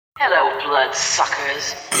Hello,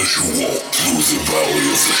 bloodsuckers. As you walk through the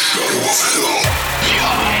valley of the shadow of hell,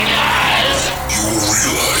 Join us! you will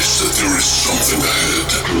realize that there is something ahead.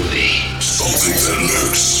 Groovy. Something that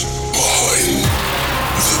lurks behind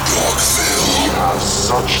the dark veil. We have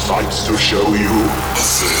such sights to show you. A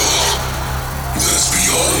veil that is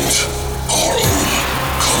beyond our own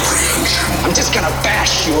comprehension. I'm just gonna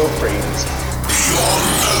bash your brains. Beyond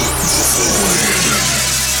the void.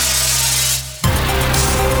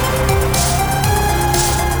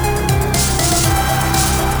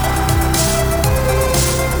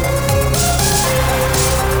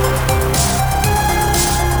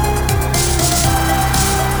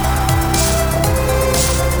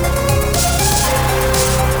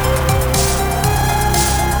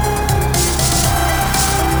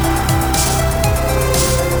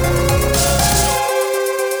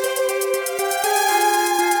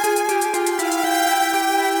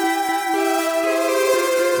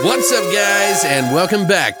 What's up, guys, and welcome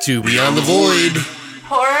back to Beyond the Void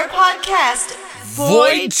Horror Podcast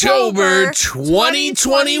Voidtober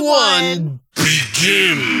 2021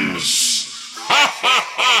 begins.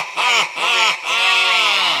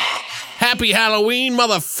 Happy Halloween,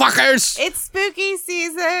 motherfuckers! It's spooky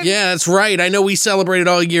season. Yeah, that's right. I know we celebrate it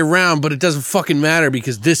all year round, but it doesn't fucking matter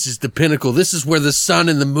because this is the pinnacle. This is where the sun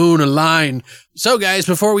and the moon align. So, guys,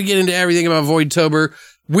 before we get into everything about Voidtober,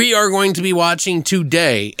 we are going to be watching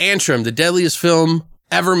today Antrum, the deadliest film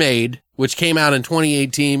ever made, which came out in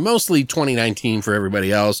 2018, mostly 2019 for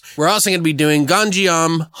everybody else. We're also going to be doing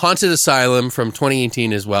Gonjiam, Haunted Asylum from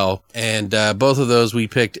 2018 as well. And both of those we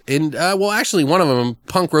picked in, actually one of them,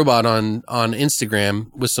 Punk Robot on Instagram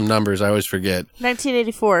with some numbers. I always forget.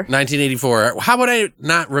 1984. How would I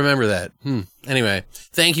not remember that? Anyway,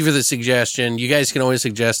 thank you for the suggestion. You guys can always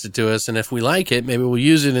suggest it to us, and if we like it, maybe we'll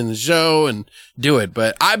use it in the show and do it.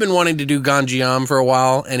 But I've been wanting to do Gonjiam for a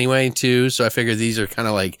while anyway, too, so I figured these are kind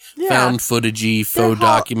of like found footagey, faux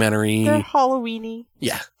documentary. They're Halloween-y.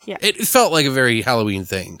 Yeah. Yeah. It felt like a very Halloween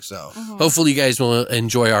thing, so hopefully you guys will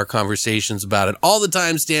enjoy our conversations about it. All the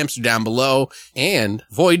timestamps are down below, and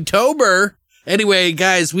Voidtober. Anyway,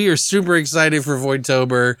 guys, we are super excited for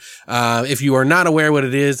Voidtober. If you are not aware what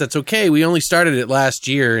it is, that's okay. We only started it last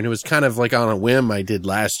year, and it was kind of like on a whim I did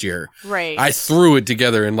last year. Right. I threw it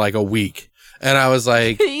together in like a week, and I was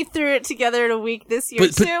like... You threw it together in a week this year,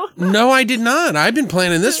 too? No, I did not. I've been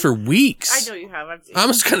planning this for weeks. I know you have. I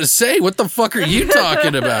was going to say, what the fuck are you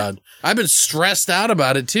talking about? I've been stressed out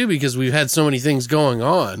about it, too, because we've had so many things going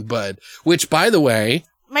on, which, by the way...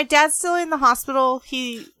 My dad's still in the hospital.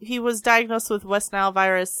 He was diagnosed with West Nile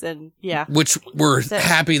virus, and yeah. Which we're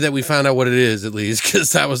happy that we found out what it is, at least,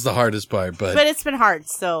 because that was the hardest part. But it's been hard,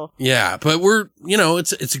 so. Yeah, but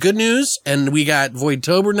it's good news, and we got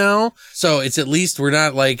Voidtober now, so it's at least we're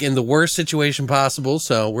not like in the worst situation possible,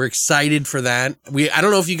 so we're excited for that. I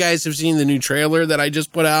don't know if you guys have seen the new trailer that I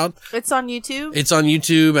just put out. It's on YouTube? It's on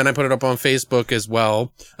YouTube, and I put it up on Facebook as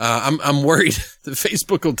well. I'm worried that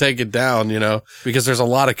Facebook will take it down, because there's a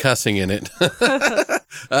lot of cussing in it.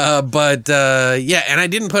 Yeah, and I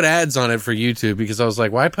didn't put ads on it for YouTube because I was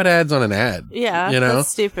like, why put ads on an ad? Yeah, that's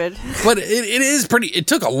stupid. But it is it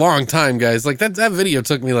took a long time, guys. Like that video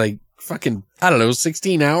took me like fucking, I don't know,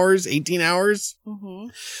 16 hours, 18 hours. Mm-hmm.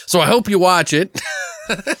 So I hope you watch it.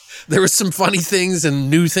 There were some funny things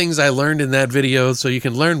and new things I learned in that video, so you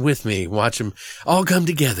can learn with me. Watch them all come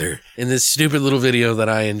together in this stupid little video that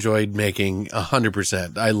I enjoyed making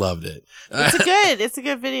 100%. I loved it. It's a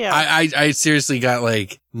good video. I seriously got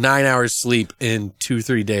like 9 hours sleep in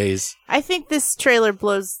 2-3 days. I think this trailer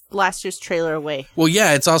blows last year's trailer away. Well,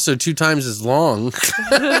 yeah, it's also 2 times as long,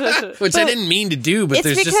 which I didn't mean to do, but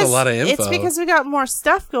there's just a lot of info. It's because we got more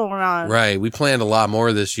stuff going on. Right. We planned a lot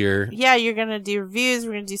more this year. Yeah, you're going to do reviews.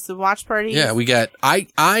 We're going to do some watch parties. Yeah,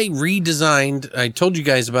 I redesigned, I told you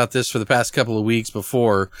guys about this for the past couple of weeks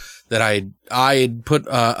before, that I had put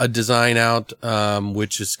a design out,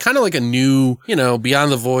 which is kind of like a new,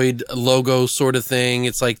 Beyond the Void logo sort of thing.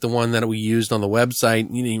 It's like the one that we used on the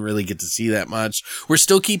website. You didn't really get to see that much. We're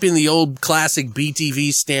still keeping the old classic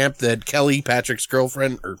BTV stamp that Kelly, Patrick's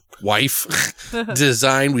girlfriend or wife,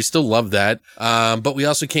 designed. We still love that. But we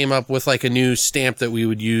also came up with like a new stamp that we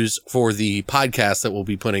would use for the podcast that we'll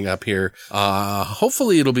be putting up here.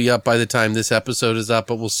 Hopefully it'll be up by the time this episode is up,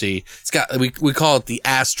 but we'll see. It's got, we call it the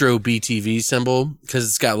Astro BTV symbol because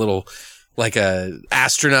it's got little like a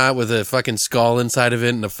astronaut with a fucking skull inside of it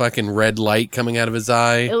and a fucking red light coming out of his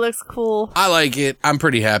eye. It looks cool. I like it. I'm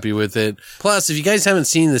pretty happy with it. Plus, if you guys haven't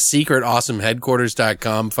seen the secret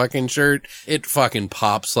awesomeheadquarters.com fucking shirt, it fucking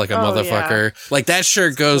pops like a motherfucker. Yeah. Like that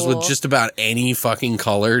shirt goes with just about any fucking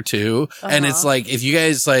color too. And it's like, if you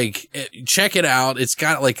guys like check it out, it's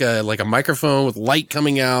got like a microphone with light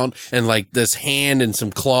coming out and like this hand and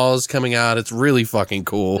some claws coming out. It's really fucking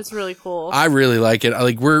cool. It's really cool. I really like it.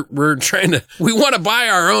 Like we're trying to, we want to buy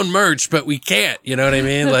our own merch, but we can't, you know what I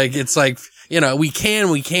mean? Like it's like, you know, we can't.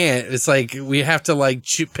 It's like we have to like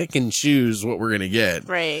pick and choose what we're going to get.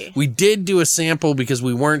 Right. We did do a sample because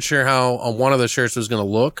we weren't sure how one of the shirts was going to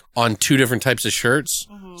look on two different types of shirts.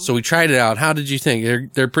 So we tried it out. How did you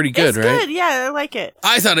think? They're pretty good, right? Good. Yeah, I like it.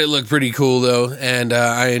 I thought it looked pretty cool though, and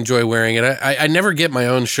I enjoy wearing it. I never get my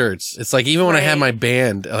own shirts. It's like even when I had my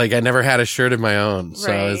band, like I never had a shirt of my own.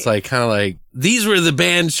 So it's like kind of like these were the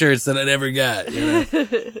band shirts that I never got. You know?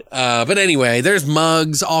 But anyway, there's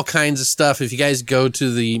mugs, all kinds of stuff. If you guys go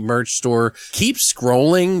to the merch store, keep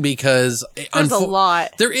scrolling because there's a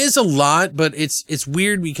lot. There is a lot, but it's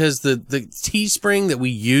weird because the Teespring that we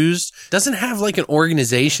used doesn't have like an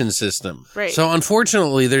organization system. Right. So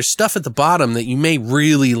unfortunately, there's stuff at the bottom that you may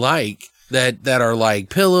really like that are like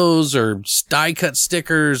pillows or die cut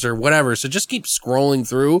stickers or whatever. So just keep scrolling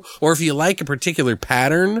through. Or if you like a particular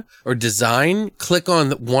pattern or design, click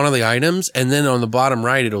on one of the items and then on the bottom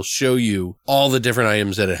right, it'll show you all the different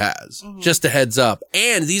items that it has. Just a heads up.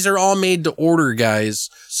 And these are all made to order, guys.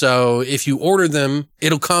 So if you order them,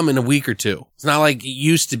 it'll come in a week or two. It's not like it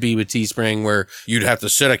used to be with Teespring where you'd have to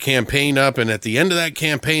set a campaign up and at the end of that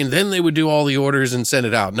campaign, then they would do all the orders and send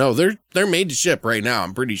it out. No, they're made to ship right now.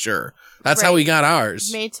 I'm pretty sure. That's how we got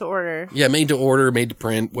ours. Made to order. Yeah, made to order, made to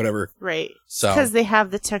print, whatever. Right. So because they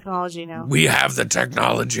have the technology now. We have the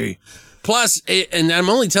technology. Plus, and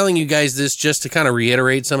I'm only telling you guys this just to kind of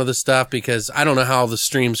reiterate some of the stuff because I don't know how the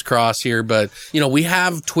streams cross here, but you know, we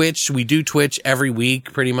have Twitch. We do Twitch every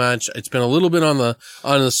week pretty much. It's been a little bit on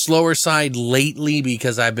the slower side lately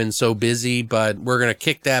because I've been so busy, but we're going to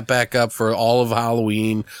kick that back up for all of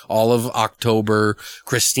Halloween, all of October.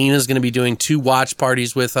 Christina's going to be doing 2 watch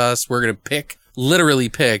parties with us. We're going to literally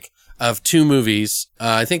pick of 2 movies.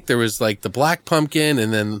 I think there was like the Black Pumpkin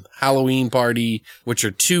and then Halloween Party, which are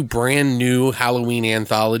 2 brand new Halloween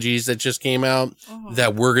anthologies that just came out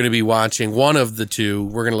that we're going to be watching. One of the 2,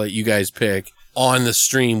 we're going to let you guys pick on the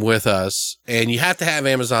stream with us. And you have to have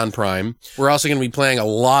Amazon Prime. We're also going to be playing a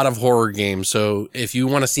lot of horror games. So if you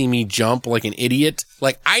want to see me jump like an idiot,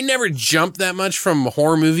 like I never jump that much from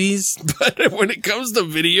horror movies, but when it comes to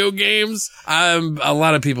video games, a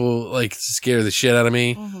lot of people like scare the shit out of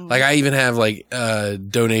me. Like I even have like,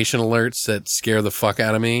 donation alerts that scare the fuck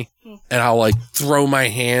out of me. And I'll like throw my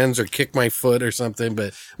hands or kick my foot or something,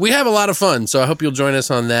 but we have a lot of fun. So I hope you'll join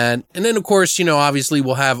us on that. And then of course, you know, obviously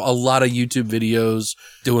we'll have a lot of YouTube videos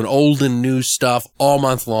doing old and new stuff all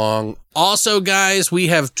month long. Also guys, we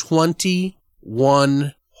have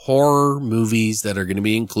 21 horror movies that are going to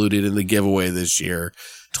be included in the giveaway this year.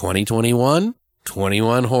 2021,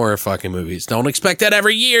 21 horror fucking movies. Don't expect that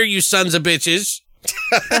every year, you sons of bitches.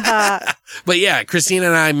 But yeah, Christina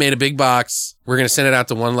and I made a big box. We're going to send it out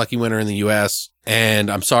to one lucky winner in the US. And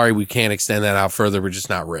I'm sorry we can't extend that out further. We're just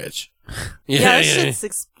not rich.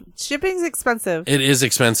 Shipping's expensive. It is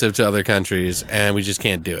expensive to other countries and we just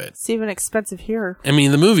can't do it. It's even expensive here. I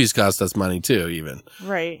mean, the movies cost us money too, even.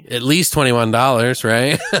 Right. At least $21,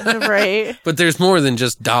 right? Right. But there's more than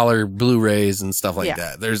just dollar Blu-rays and stuff like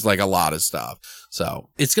that. There's like a lot of stuff. So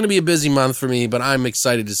it's going to be a busy month for me, but I'm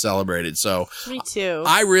excited to celebrate it. So me too.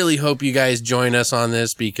 I really hope you guys join us on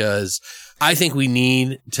this because I think we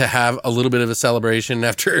need to have a little bit of a celebration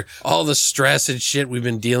after all the stress and shit we've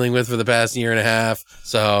been dealing with for the past year and a half.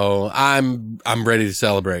 So I'm ready to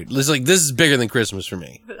celebrate. It's like, this is bigger than Christmas for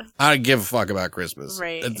me. I don't give a fuck about Christmas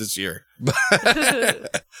this year.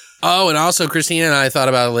 Oh, and also Christina and I thought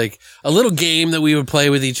about like a little game that we would play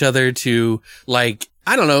with each other to like,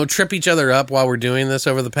 I don't know, trip each other up while we're doing this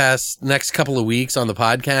over the next couple of weeks on the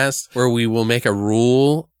podcast where we will make a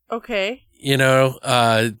rule. Okay. You know,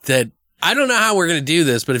 that I don't know how we're going to do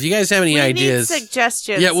this, but if you guys have any ideas. Need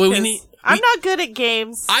suggestions. Yeah, well, I'm not good at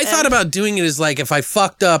games. I thought about doing it as like if I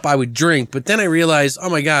fucked up, I would drink, but then I realized, oh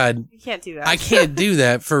my God. You can't do that. I can't do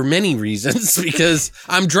that for many reasons because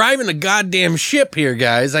I'm driving a goddamn ship here,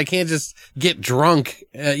 guys. I can't just get drunk,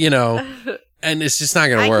 you know. And it's just not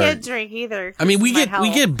going to work. I can't drink either. I mean, we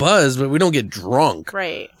get buzzed, but we don't get drunk.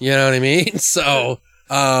 Right. You know what I mean? So,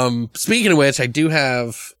 speaking of which, I do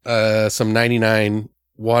have, some 99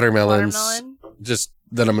 watermelons. Just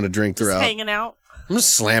that I'm going to drink throughout. Just hanging out. I'm going to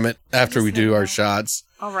slam it after we do our shots.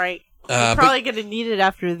 All right. Probably gonna need it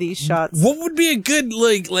after these shots. What would be a good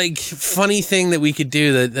like funny thing that we could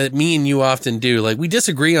do that me and you often do? Like we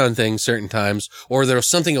disagree on things certain times, or there's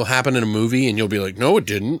something will happen in a movie and you'll be like, no, it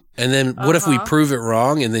didn't. And then what if we prove it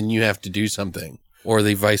wrong and then you have to do something, or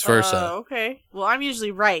the vice versa? Okay. Well, I'm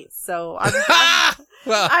usually right, so I'm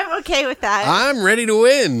Well, I'm okay with that. I'm ready to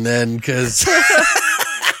win then, because.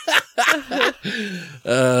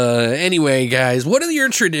 Anyway, guys, what are your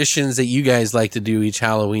traditions that you guys like to do each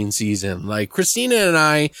Halloween season? Like Christina and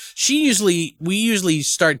I, we usually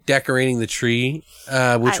start decorating the tree,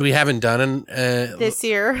 which we haven't done this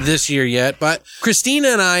year yet. But Christina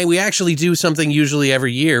and I, we actually do something usually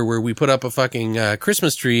every year where we put up a fucking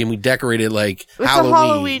Christmas tree and we decorate it like Halloween. It's a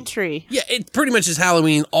Halloween tree. Yeah, it pretty much is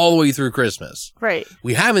Halloween all the way through Christmas. Right.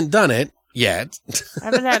 We haven't done it yet. I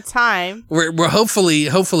haven't had time. We're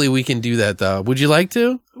hopefully we can do that though. Would you like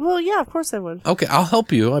to? Well, yeah, of course I would. Okay, I'll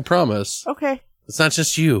help you. I promise. Okay. It's not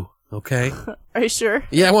just you. Okay. Are you sure?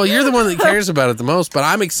 Yeah. Well, you're the one that cares about it the most, but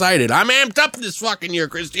I'm excited. I'm amped up this fucking year,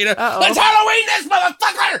 Christina. Let's Halloween this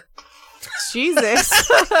motherfucker. Jesus.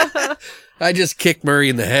 I just kicked Murray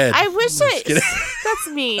in the head. I wish that's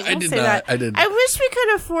mean. I did not. I didn't. I wish we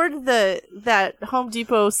could afford that Home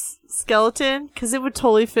Depot skeleton, because it would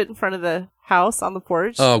totally fit in front of the house on the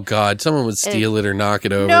porch. Oh God! Someone would steal it or knock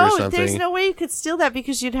it over or something. No, there's no way you could steal that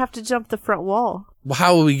because you'd have to jump the front wall. Well,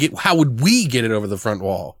 how would we get it over the front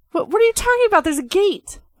wall? What are you talking about? There's a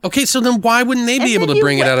gate. Okay, so then why wouldn't they be able to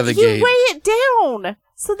bring it out of the gate? You weigh it down,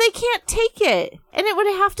 so they can't take it, and it would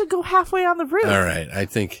have to go halfway on the roof. All right, I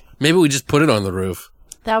think maybe we just put it on the roof.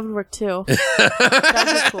 That would work too.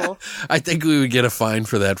 That'd be cool. I think we would get a fine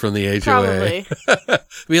for that from the HOA. Probably.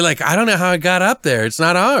 Be like, I don't know how it got up there. It's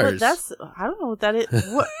not ours. I don't know what that is.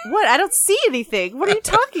 What? I don't see anything. What are you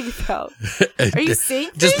talking about? Are you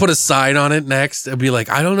seeing things? Just put a sign on it next and be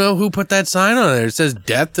like, I don't know who put that sign on there. It says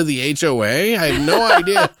death to the HOA. I have no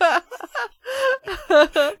idea.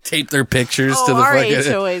 Tape their pictures to the our fucking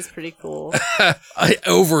HOA is pretty cool.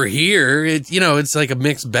 Over here, it's like a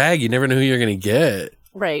mixed bag. You never know who you're gonna get.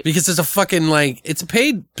 Right. Because it's a fucking it's a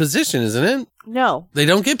paid position, isn't it? No. They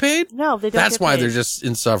don't get paid? No, they don't That's get why paid. they're just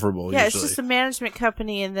insufferable. Yeah, usually. it's just a management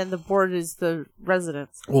company, and then the board is the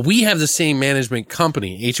residents. Well, we have the same management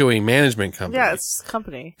company, HOA management company. Yeah, it's a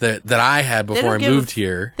company. That I had before I moved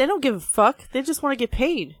here. They don't give a fuck. They just want to get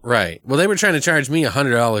paid. Right. Well, they were trying to charge me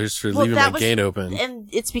 $100 for leaving my gate open. And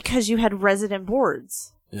it's because you had resident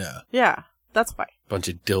boards. Yeah. Yeah, that's why. Bunch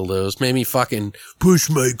of dildos. Made me fucking push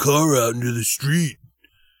my car out into the street.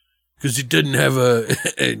 Because it didn't have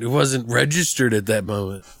it wasn't registered at that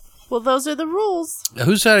moment. Well, those are the rules.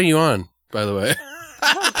 Whose side are you on, by the way?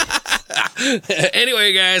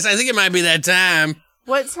 Anyway, guys, I think it might be that time.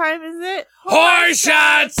 What time is it? Horse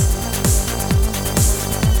shots!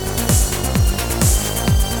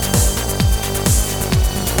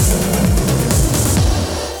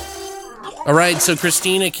 All right, so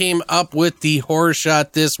Christina came up with the horror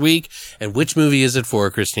shot this week. And which movie is it for,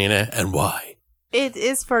 Christina, and why? It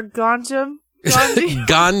is for Gonjiam Haunted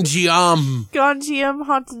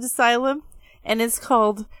Asylum, and it's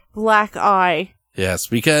called Black Eye. Yes,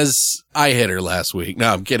 because I hit her last week.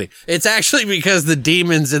 No, I'm kidding. It's actually because the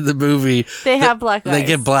demons in the movie... They have black eyes. They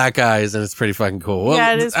get black eyes, and it's pretty fucking cool. Well,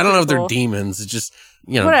 yeah, it is I don't know if cool. they're demons. It's just,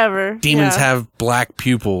 whatever. Demons have black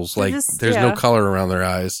pupils. There's no color around their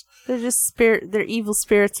eyes. They're just they're evil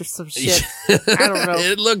spirits or some shit. I don't know.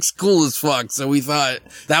 It looks cool as fuck. So we thought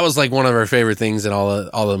that was like one of our favorite things in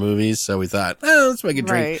all the movies. So we thought, let's make a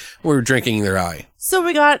drink. Right. We're drinking their eye. So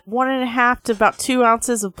we got 1.5 to about 2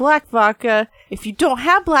 ounces of black vodka. If you don't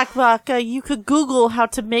have black vodka, you could Google how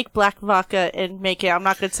to make black vodka and make it. I'm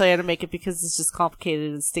not going to tell you how to make it because it's just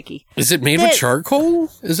complicated and sticky. Is it made with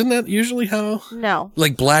charcoal? Isn't that usually how? No.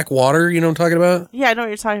 Like black water, you know what I'm talking about? Yeah, I know what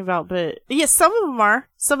you're talking about, but yeah, some of them are.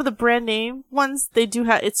 Some of the brand name ones, they do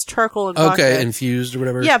have, it's charcoal and vodka. Okay, infused or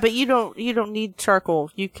whatever. Yeah, but you don't need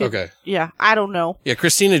charcoal. You can. Okay. Yeah, I don't know. Yeah,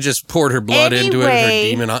 Christina just poured her blood into it,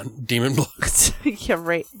 her demon blood. Yeah,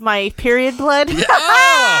 right. My period blood. Yeah.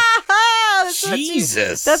 Oh,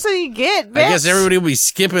 Jesus. That's what you get, bitch. I guess everybody will be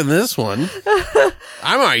skipping this one.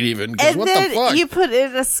 I might even, because what the fuck? You put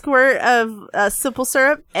in a squirt of simple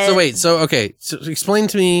syrup. So explain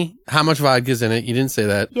to me how much vodka's in it. You didn't say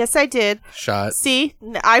that. Yes, I did. Shot. See,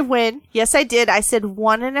 I win. Yes, I did. I said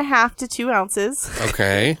 1.5 to 2 ounces.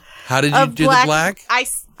 Okay. How did you do the black?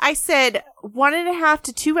 I said 1.5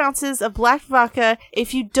 to 2 ounces of black vodka.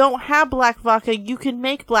 If you don't have black vodka, you can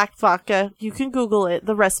make black vodka. You can Google it,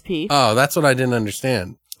 the recipe. Oh, that's what I didn't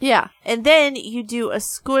understand. Yeah. And then you do a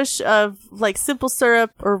squish of like simple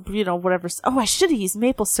syrup or, whatever. Oh, I should have used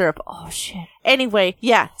maple syrup. Oh, shit. Anyway,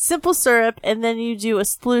 yeah, simple syrup. And then you do a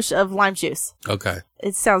sploosh of lime juice. Okay.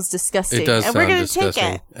 It sounds disgusting. It does and sound we're gonna disgusting.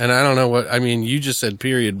 take it. And I don't know you just said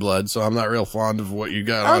period blood, so I'm not real fond of what you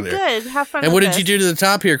got on there. Good. Have fun And with what did this. you do to the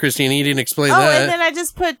top here, Christina? You didn't explain Oh, that. and then I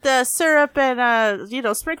just put the syrup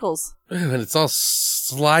and, sprinkles. Ooh, and it's all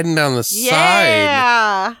sliding down the side.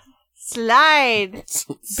 Yeah. Slide.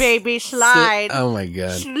 Baby, slide. Oh my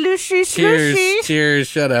god. Slushy, Cheers. slushy. Cheers.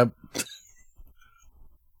 Shut up.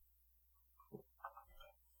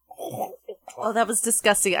 Oh, that was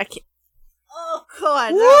disgusting. I can't. Oh,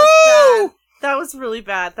 God. That was bad. That was really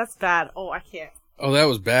bad. That's bad. Oh, I can't. Oh, that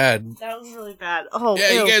was bad. That was really bad. Oh,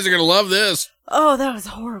 Yeah, ew. you guys are gonna love this. Oh, that was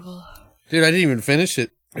horrible. Dude, I didn't even finish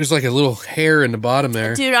it. There's like a little hair in the bottom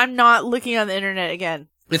there. Dude, I'm not looking on the internet again.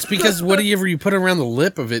 It's because whatever you put around the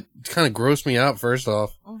lip of it kind of grossed me out, first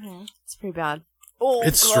off. Mm-hmm. It's pretty bad. Oh,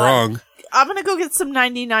 It's God. strong. I'm gonna go get some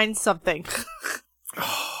 99 something.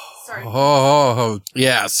 Sorry. Oh,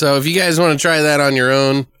 yeah. So if you guys want to try that on your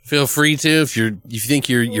own, feel free to. If you think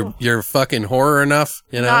you're fucking horror enough,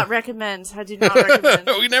 Not recommend. I do not recommend.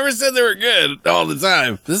 We never said they were good all the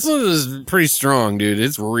time. This one is pretty strong, dude.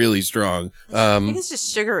 It's really strong. I think it's just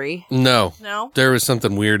sugary. No, No? there was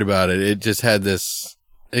something weird about it. It just had this.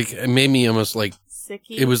 It made me almost like.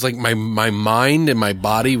 Sicky? It was like my mind and my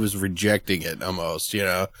body was rejecting it almost.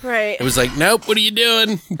 Right. It was like, nope. What are you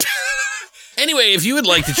doing? Anyway, if you would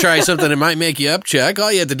like to try something that might make you upchuck,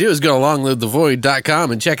 all you have to do is go to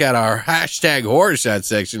longlivethevoid.com and check out our hashtag horror shot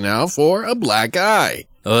section now for a black eye.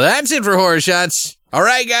 Well, that's it for horror shots. All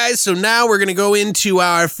right, guys. So now we're going to go into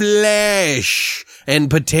our flesh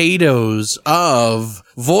and potatoes of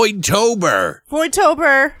Voidtober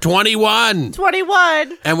Voidtober 21.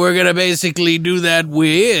 21. And we're going to basically do that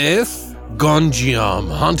with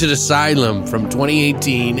Gonjiam, Haunted Asylum from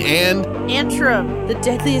 2018 and... Antrim, the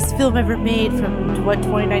deadliest film ever made from,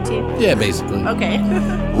 2019? Yeah, basically. Okay.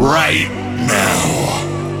 Right now.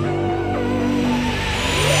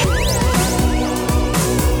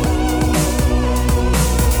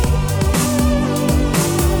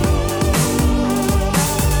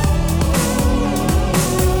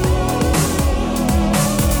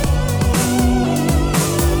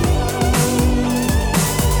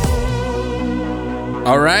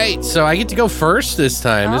 All right, so I get to go first this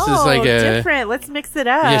time. This is like a... different. Let's mix it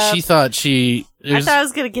up. Yeah, she thought she... I thought I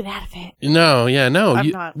was going to get out of it. No. I'm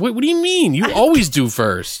You, not. what do you mean? You always do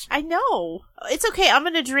first. I know. It's okay. I'm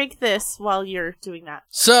going to drink this while you're doing that.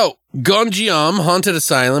 So, Gonjiam, Haunted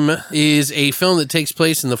Asylum is a film that takes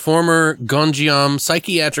place in the former Gonjiam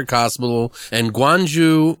Psychiatric Hospital in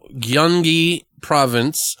Gwangju, Gyeonggi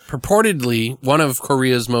Province, purportedly one of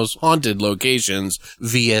Korea's most haunted locations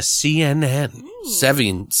via CNN.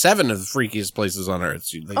 Seven of the freakiest places on earth,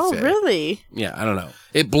 they Oh, say. really? Yeah, I don't know.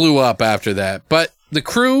 It blew up after that. But the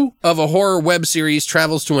crew of a horror web series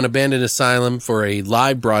travels to an abandoned asylum for a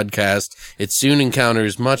live broadcast. It soon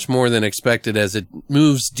encounters much more than expected as it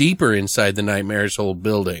moves deeper inside the nightmarish old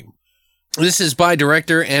building. This is by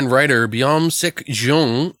director and writer Byung-sik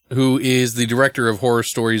Jung, who is the director of Horror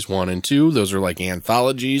Stories 1 and 2. Those are like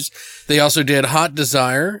anthologies. They also did Hot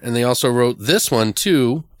Desire, and they also wrote this one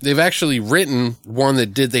too. They've actually written one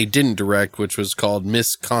that they didn't direct, which was called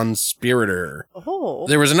Miss Conspirator. Oh.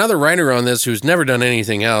 There was another writer on this who's never done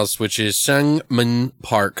anything else, which is Sang-min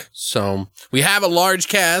Park. So we have a large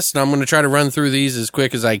cast, and I'm going to try to run through these as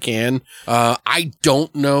quick as I can. I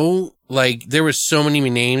don't know. Like, there was so many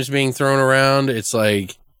names being thrown around. It's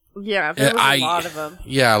like... Yeah, there was a lot of them.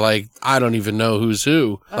 Yeah, like, I don't even know who's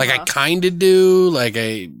who. Like, I kind of do,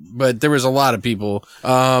 but there was a lot of people.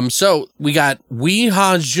 So, we got Wee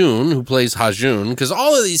Ha-jun, who plays Ha-jun, because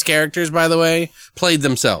all of these characters, by the way, played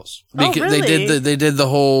themselves. Oh, really? They did the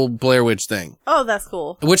whole Blair Witch thing. Oh, that's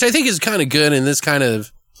cool. Which I think is kind of good in this kind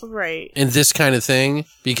of thing,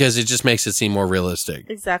 because it just makes it seem more realistic.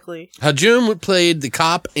 Exactly. Ha-jun played the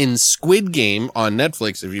cop in Squid Game on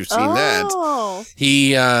Netflix, if you've seen that.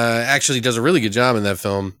 He actually does a really good job in that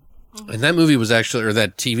film. And that movie was actually, or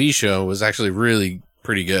that TV show was actually really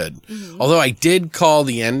pretty good. Mm-hmm. Although I did call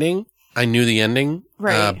the ending. I knew the ending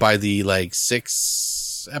by the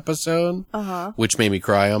 6th episode, which made me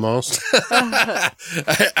cry almost.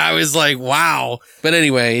 I was like, wow. But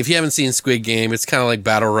anyway, if you haven't seen Squid Game, it's kind of like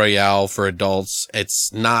Battle Royale for adults.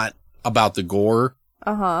 It's not about the gore,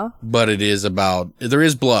 but it is about, there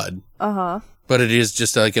is blood, but it is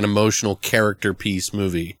just like an emotional character piece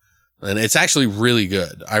movie. And it's actually really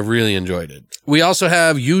good. I really enjoyed it. We also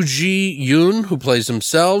have Yoo Ji-yoon, who plays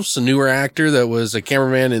himself, a newer actor that was a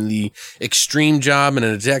cameraman in The Extreme Job and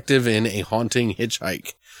a detective in A Haunting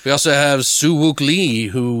Hitchhike. We also have Soo Wook Lee,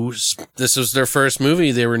 who this was their first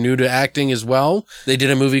movie. They were new to acting as well. They did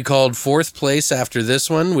a movie called Fourth Place after this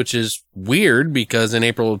one, which is weird because in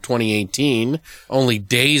April of 2018, only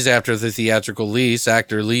days after the theatrical release,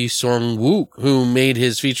 actor Lee Sung-wook, who made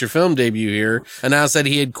his feature film debut here, announced that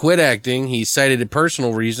he had quit acting. He cited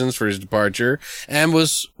personal reasons for his departure and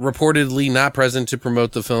was reportedly not present to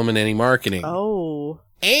promote the film in any marketing. Oh.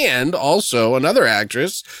 And also another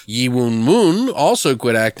actress, Yi Woon Moon, also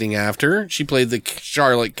quit acting after. She played the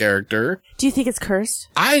Charlotte character. Do you think it's cursed?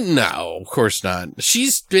 No, of course not.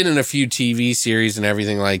 She's been in a few TV series and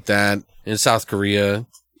everything like that in South Korea.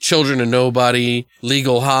 Children of Nobody,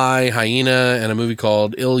 Legal High, Hyena, and a movie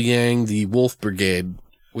called Il Yang, The Wolf Brigade.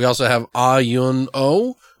 We also have Ah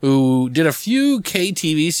Yun-oh, who did a few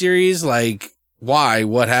KTV series like Why?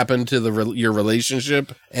 What Happened to Your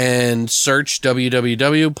Relationship? And Search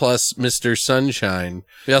WWW plus Mr. Sunshine.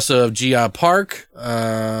 We also have Jia Park,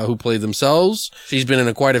 who played themselves. She's been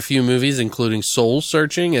in quite a few movies, including Soul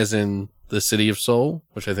Searching, as in The City of Soul,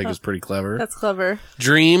 which I think is pretty clever. That's clever.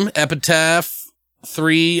 Dream, Epitaph,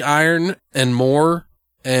 3, Iron, and more,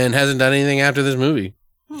 and hasn't done anything after this movie.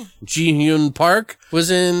 Ji Hyun Park was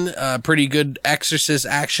in a pretty good Exorcist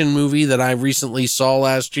action movie that I recently saw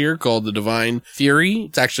last year called The Divine Fury.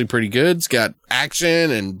 It's actually pretty good. It's got action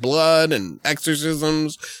and blood and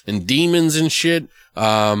exorcisms and demons and shit.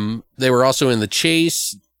 They were also in The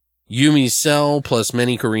Chase, Yumi's Cell, plus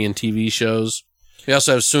many Korean TV shows. We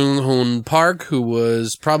also have Sung Hoon Park, who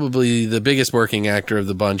was probably the biggest working actor of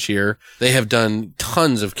the bunch here. They have done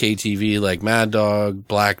tons of KTV like Mad Dog,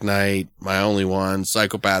 Black Knight, My Only One,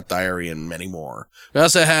 Psychopath Diary, and many more. We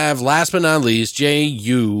also have, last but not least, Jae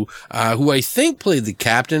Yu, who I think played the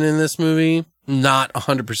captain in this movie. Not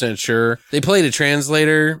 100% sure. They played a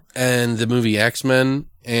translator in the movie X-Men,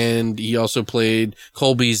 and he also played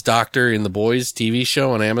Colby's doctor in The Boys TV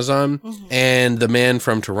show on Amazon, and The Man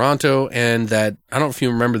from Toronto, and that, I don't know if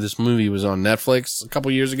you remember, this movie was on Netflix a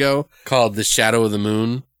couple years ago called The Shadow of the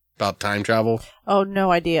Moon, about time travel. Oh,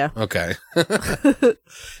 no idea. Okay.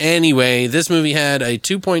 Anyway, this movie had a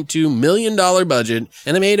 $2.2 million budget,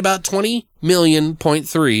 and it made about $20.3 million,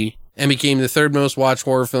 and became the third most watched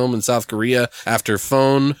horror film in South Korea after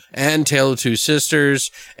Phone and Tale of Two Sisters,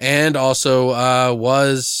 and also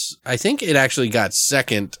I think it actually got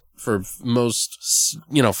second for most,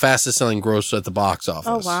 fastest selling gross at the box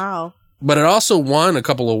office. Oh, wow. But it also won a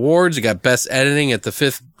couple awards. It got Best Editing at the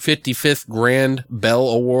 55th Grand Bell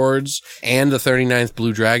Awards and the 39th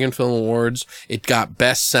Blue Dragon Film Awards. It got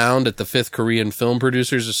Best Sound at the 5th Korean Film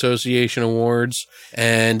Producers Association Awards.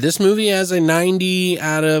 And this movie has a 90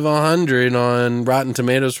 out of 100 on Rotten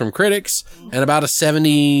Tomatoes from critics and about a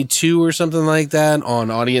 72 or something like that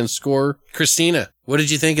on audience score. Christina, what did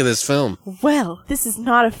you think of this film? Well, this is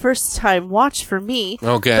not a first-time watch for me.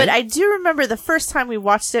 Okay. But I do remember the first time we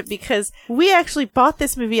watched it because we actually bought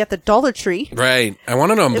this movie at the Dollar Tree. Right. I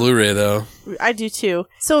want it on Blu-ray, though. I do, too.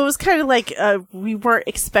 So it was kind of like we weren't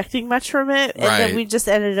expecting much from it, and then we just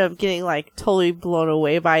ended up getting, totally blown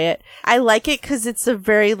away by it. I like it because it's a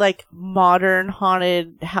very, modern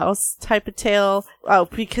haunted house type of tale. Oh,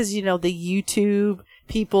 because, the YouTube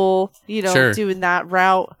people, Sure. doing that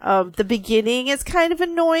route. The beginning is kind of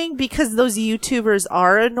annoying because those YouTubers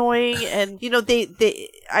are annoying, and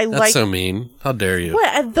That's so mean. How dare you?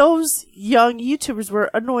 What? And those young YouTubers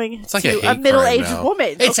were annoying It's like to a middle-aged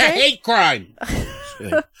woman. It's a hate crime.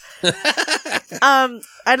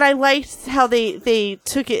 And I liked how they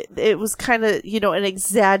took it. It was kind of, an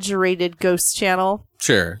exaggerated ghost channel.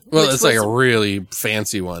 Sure. Well, Which it's like was- a really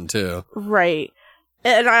fancy one, too. Right.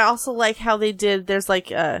 And I also like how they did, there's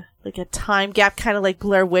a time gap, kind of like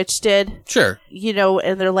Blair Witch did. Sure.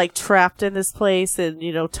 And they're trapped in this place, and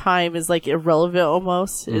time is irrelevant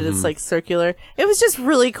almost, and it's circular. It was just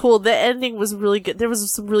really cool. The ending was really good. There was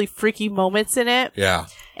some really freaky moments in it. Yeah.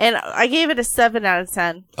 And I gave it a 7 out of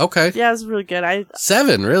 10. Okay. Yeah, it was really good.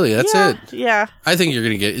 7, really? That's it? Yeah. I think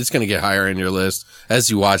it's going to get higher in your list as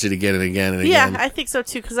you watch it again and again and again. Yeah, I think so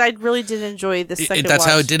too, because I really did enjoy the second That's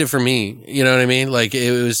watch. how it did it for me. You know what I mean?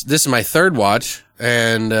 This is my third watch.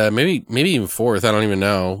 And maybe even fourth, I don't even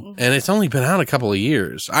know. And it's only been out a couple of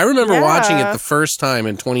years. I remember watching it the first time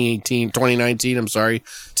in 2019, I'm sorry,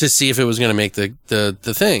 to see if it was going to make the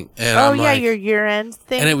thing. And your year-end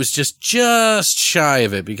thing? And it was just shy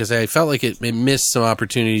of it because I felt like it missed some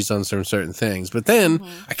opportunities on some certain things. But then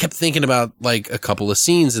I kept thinking about a couple of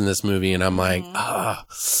scenes in this movie, and I'm like, I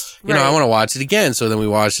want to watch it again. So then we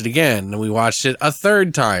watched it again, and we watched it a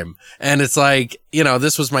third time. And it's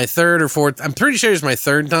this was my third or fourth. I'm pretty sure it's my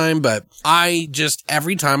third time, but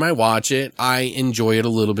every time I watch it, I enjoy it a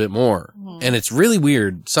little bit more. And it's really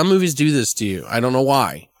weird. Some movies do this to you. I don't know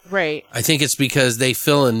why. Right. I think it's because they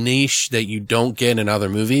fill a niche that you don't get in other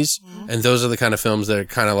movies. And those are the kind of films that are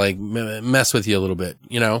kind of like mess with you a little bit,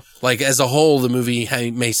 you know? Like as a whole, the movie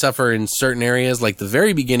may suffer in certain areas. Like the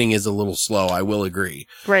very beginning is a little slow. I will agree.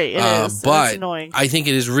 Right. It is. But it's annoying. I think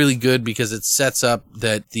it is really good because it sets up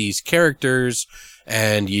that these characters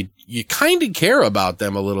and you kind of care about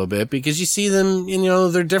them a little bit because you see them, you know,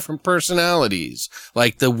 their different personalities,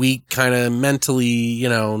 like the weak kind of mentally, you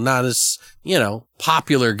know, not as, you know,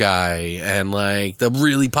 popular guy and like the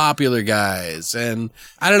really popular guys. And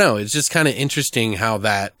I don't know. It's just kind of interesting how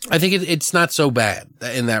that, I think it's not so bad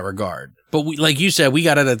in that regard. But we, like you said, we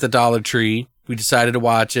got it at the Dollar Tree. We decided to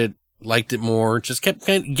watch it. Liked it more, just kept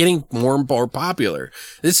getting more and more popular.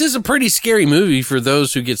 This is a pretty scary movie for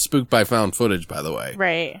those who get spooked by found footage, by the way.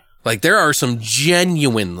 Right. Like, there are some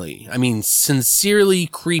genuinely, I mean, sincerely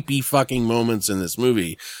creepy fucking moments in this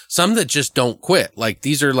movie. Some that just don't quit. Like,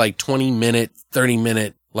 these are like 20-minute,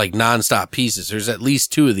 30-minute, like nonstop pieces. There's at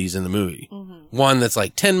least 2 of these in the movie. One that's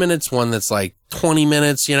like 10 minutes, one that's like 20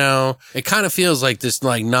 minutes, you know? It kind of feels like this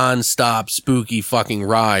like nonstop spooky fucking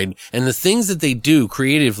ride. And the things that they do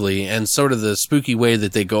creatively and sort of the spooky way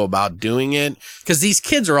that they go about doing it. Cause these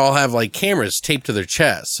kids all have like cameras taped to their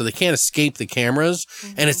chest, so they can't escape the cameras.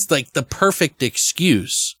 And it's like the perfect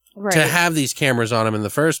excuse to have these cameras on them in the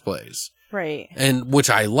first place. Right. And which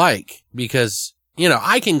I like because, you know,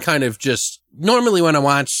 I can kind of just, normally when I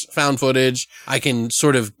watch found footage, I can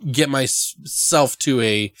sort of get myself to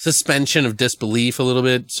a suspension of disbelief a little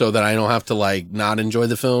bit so that I don't have to like not enjoy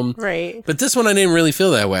the film. Right. But this one I didn't really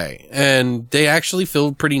feel that way. And they actually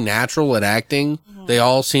feel pretty natural at acting. They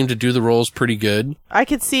all seem to do the roles pretty good. I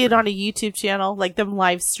could see it on a YouTube channel, like them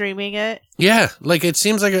live streaming it. Yeah, like it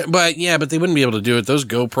seems like but they wouldn't be able to do it. Those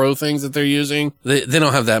GoPro things that they're using, they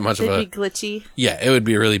don't have that much of a... It'd be glitchy. Yeah, it would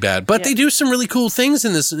be really bad. But they do some really cool things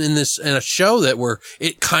in a show that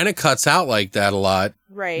it kind of cuts out like that a lot.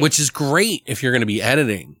 Right. Which is great if you're going to be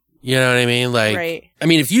editing. You know what I mean? Like, right. I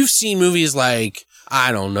mean, if you've seen movies like,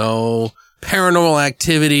 I don't know, Paranormal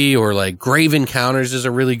Activity or like Grave Encounters is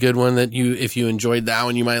a really good one that if you enjoyed that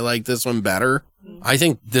one, you might like this one better. I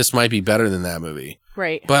think this might be better than that movie.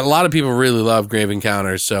 Right. But a lot of people really love Grave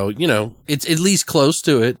Encounters. So, you know, it's at least close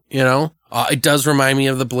to it, you know? It does remind me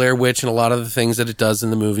of the Blair Witch and a lot of the things that it does in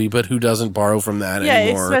the movie, but who doesn't borrow from that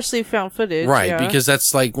anymore? Yeah, especially found footage. Right, yeah. because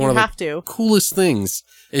that's like one of the coolest things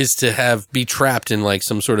is to be trapped in like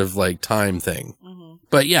some sort of like time thing.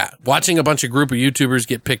 But yeah, watching a bunch of group of YouTubers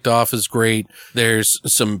get picked off is great. There's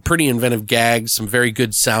some pretty inventive gags, some very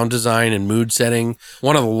good sound design and mood setting.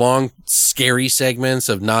 One of the long, scary segments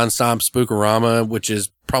of nonstop Spookorama, which is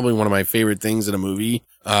probably one of my favorite things in a movie.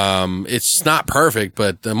 It's just not perfect,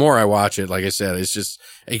 but the more I watch it, like I said, it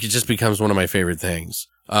just becomes one of my favorite things.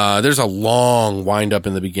 There's a long wind up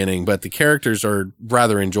in the beginning, but the characters are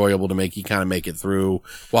rather enjoyable to make you kind of make it through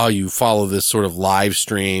while you follow this sort of live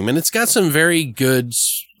stream. And it's got some very good,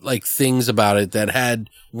 like, things about it that had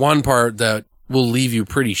one part that will leave you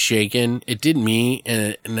pretty shaken. It did me.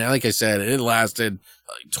 And like I said, it lasted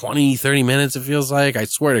like 20, 30 minutes. It feels like, I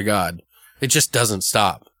swear to God, it just doesn't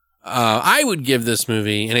stop. I would give this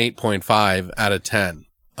movie an 8.5 out of 10.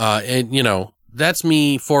 And you know, that's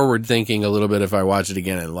me forward thinking a little bit if I watch it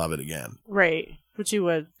again and love it again. Right. But you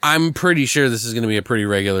would. I'm pretty sure this is going to be a pretty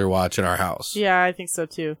regular watch in our house. Yeah, I think so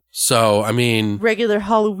too. So, I mean... regular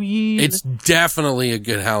Halloween. It's definitely a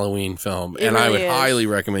good Halloween film. It and really I would is. highly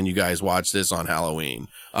recommend you guys watch this on Halloween.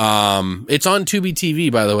 It's on Tubi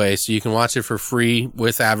TV, by the way, so you can watch it for free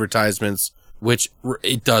with advertisements, which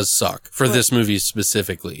it does suck for this movie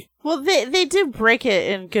specifically. Well, they did break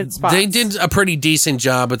it in good spots. They did a pretty decent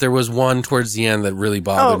job, but there was one towards the end that really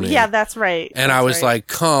bothered me. Oh, yeah, that's right. And I was like,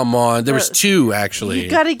 come on. There was 2, actually. You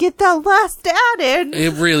gotta get that last ad in.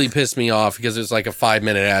 It really pissed me off because it was like a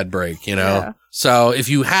 5-minute ad break, you know? Yeah. So if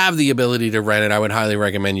you have the ability to rent it, I would highly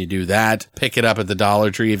recommend you do that. Pick it up at the Dollar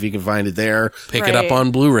Tree if you can find it there. Pick it up Right.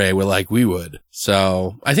 on Blu-ray like we would.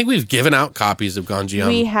 So I think we've given out copies of Gonjiam.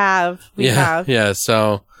 We have. We have. Yeah,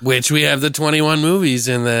 so which we have the 21 movies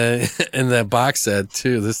in the box set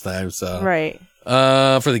too this time, so. Right.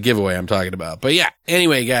 For the giveaway I'm talking about. But yeah,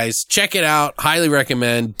 anyway, guys, check it out. Highly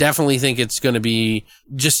recommend. Definitely think it's going to be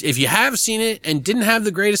just, if you have seen it and didn't have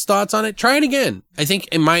the greatest thoughts on it, try it again. I think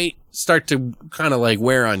it might start to kind of like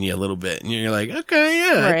wear on you a little bit. And you're like, okay,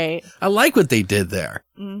 yeah. Right. I like what they did there.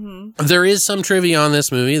 There is some trivia on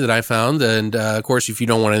this movie that I found, and of course, if you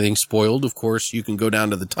don't want anything spoiled, of course, you can go down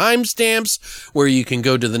to the timestamps, where you can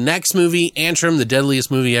go to the next movie, Antrim, the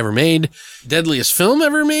deadliest movie ever made. Deadliest film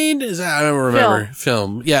ever made? Is that, I don't remember.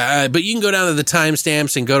 Film. Yeah, but you can go down to the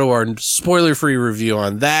timestamps and go to our spoiler-free review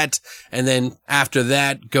on that, and then after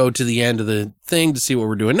that, go to the end of the thing to see what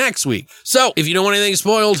we're doing next week. So, if you don't want anything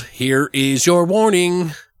spoiled, here is your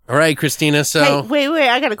warning. All right, Christina, so... Hey, wait,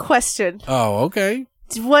 I got a question. Oh, okay.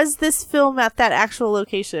 Was this film at that actual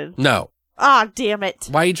location? No. Ah, damn it.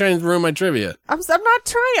 Why are you trying to ruin my trivia? I'm not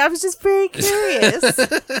trying. I was just very curious.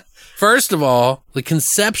 First of all, the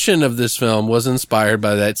conception of this film was inspired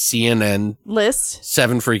by that CNN list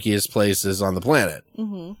 7 freakiest places on the planet,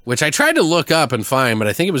 which I tried to look up and find, but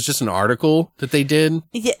I think it was just an article that they did.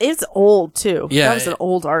 Yeah, it's old too. Yeah, that was an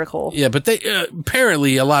old article. Yeah, but they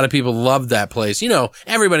apparently a lot of people loved that place. You know,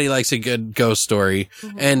 everybody likes a good ghost story,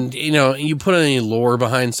 and you know, you put any lore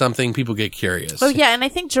behind something, people get curious. Oh yeah, and I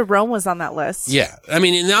think Jerome was on that list. Yeah, I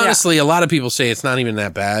mean, and honestly, a lot of people say it's not even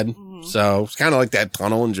that bad. So it's kind of like that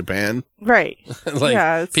tunnel in Japan. Right. Like,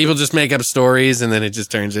 yeah, people just make up stories and then it just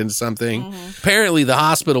turns into something. Apparently, the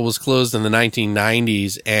hospital was closed in the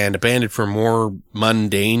 1990s and abandoned for more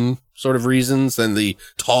mundane sort of reasons than the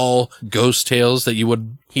tall ghost tales that you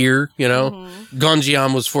would hear, you know?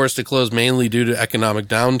 Gonjiam was forced to close mainly due to economic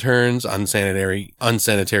downturns,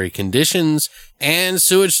 unsanitary conditions, and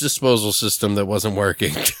sewage disposal system that wasn't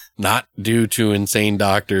working. Not due to insane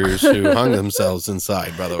doctors who hung themselves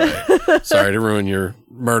inside, by the way. Sorry to ruin your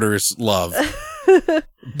murderous love.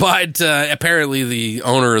 But apparently the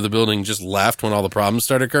owner of the building just left when all the problems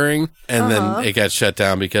started occurring, and then it got shut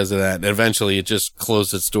down because of that. And eventually it just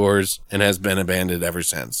closed its doors and has been abandoned ever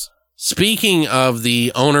since. Speaking of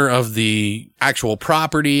the owner of the actual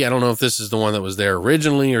property, I don't know if this is the one that was there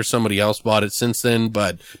originally or somebody else bought it since then,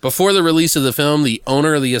 but before the release of the film, the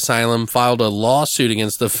owner of the asylum filed a lawsuit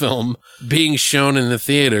against the film being shown in the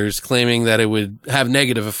theaters, claiming that it would have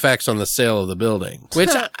negative effects on the sale of the building. Which,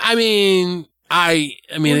 I mean...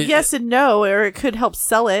 yes and no, or it could help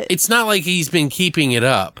sell it. It's not like he's been keeping it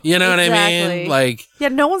up. You know what I mean? Like, yeah,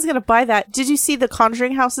 no one's going to buy that. Did you see the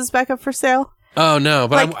Conjuring houses back up for sale? Oh, no.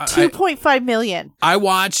 But like $2.5 million. I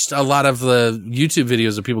watched a lot of the YouTube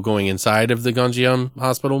videos of people going inside of the Gonjiam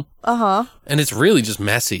hospital. And it's really just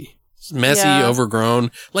messy. It's messy, overgrown.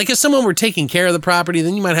 Like, if someone were taking care of the property,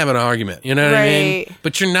 then you might have an argument. You know what I mean?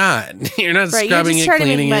 But you're not. You're not scrubbing it,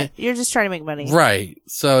 cleaning it. You're just trying to make money. Right.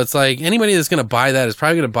 So it's like, anybody that's going to buy that is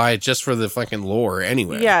probably going to buy it just for the fucking lore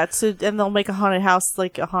anyway. Yeah, and they'll make a haunted house,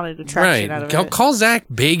 like a haunted attraction out of it. Call Zach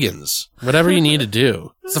Bagans. Whatever you need to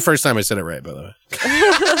do. It's the first time I said it right, by the way.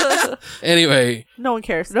 Anyway. No one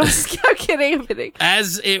cares. No, I'm kidding.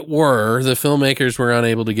 As it were, the filmmakers were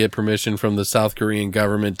unable to get permission from the South Korean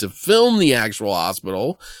government to film the actual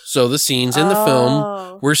hospital. So the scenes in the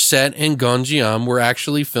film were set in Gonjiam were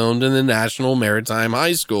actually filmed in the National Maritime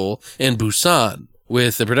High School in Busan,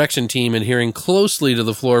 with the production team adhering closely to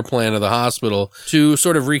the floor plan of the hospital to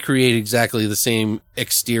sort of recreate exactly the same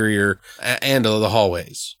exterior and the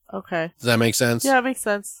hallways. Okay. Does that make sense? Yeah, it makes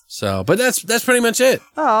sense. So, but that's pretty much it.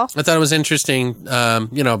 Oh. I thought it was interesting,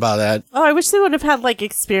 about that. Oh, I wish they would have had, like,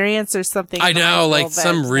 experience or something. I know, like,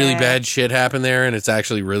 some really bad shit happened there, and it's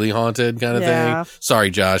actually really haunted kind of thing.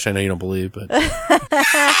 Sorry, Josh, I know you don't believe, but...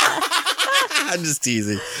 I'm just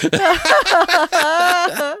teasing.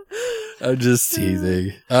 I'm just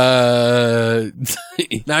teasing. Now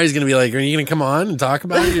he's going to be like, are you going to come on and talk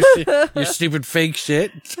about it? Your stupid fake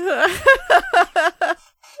shit?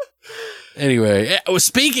 Anyway,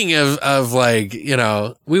 speaking of like,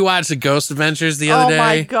 we watched the Ghost Adventures the other day. Oh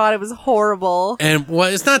my God, it was horrible. And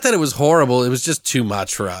it's not that it was horrible, it was just too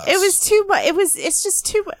much for us. It was too much. It's just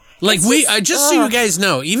too much. Like, just so you guys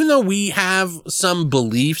know, even though we have some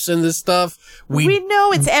beliefs in this stuff, we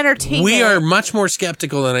know it's entertaining. We are much more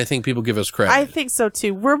skeptical than I think people give us credit. I think so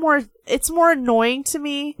too. It's more annoying to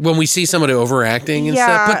me when we see somebody overacting and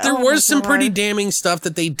stuff. But there was some pretty damning stuff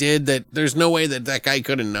that they did that there's no way that guy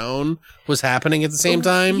could have known was happening at the same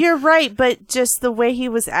time. You're right, but just the way he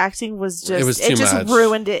was acting was just, it just much.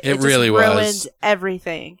 Ruined it. It really was. Ruined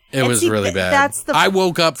everything. It was really bad. I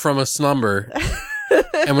woke up from a slumber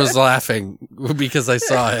and was laughing because I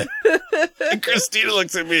saw it. And Christina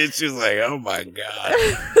looks at me and she's like, "Oh my God."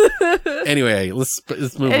 Anyway, let's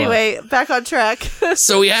move on. Anyway, back on track.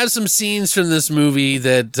 So we have some scenes from this movie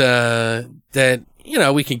that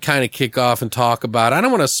we can kind of kick off and talk about. I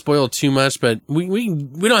don't want to spoil too much, but we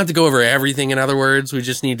don't have to go over everything. In other words, we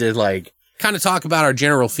just need to like kind of talk about our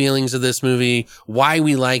general feelings of this movie, why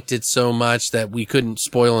we liked it so much that we couldn't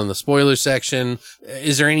spoil in the spoiler section.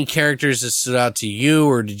 Is there any characters that stood out to you,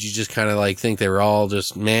 or did you just kind of like think they were all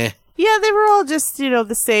just meh? Yeah, they were all just,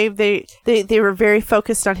 the same. They were very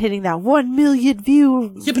focused on hitting that 1 million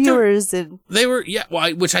viewers, and they were,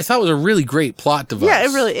 which I thought was a really great plot device. Yeah,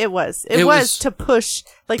 it was. It was to push,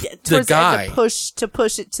 like, towards the end, to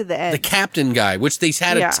push it to the end. The captain guy, which they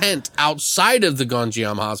had a tent outside of the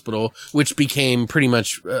Gonjiam Hospital, which became pretty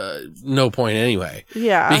much no point anyway.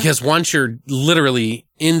 Yeah. Because once you're literally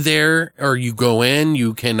in there, or you go in,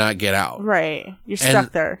 you cannot get out. Right. You're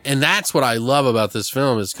stuck there. And that's what I love about this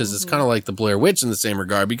film, is because it's kind of like the Blair Witch in the same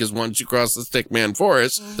regard, because once you cross the Stickman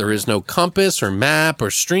Forest, there is no compass or map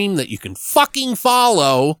or stream that you can fucking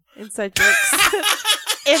follow. Inside jokes.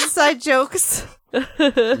 Inside jokes.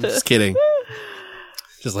 Just kidding.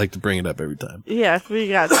 Just like to bring it up every time. Yeah, we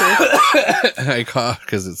got to. I cough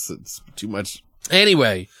because it's too much.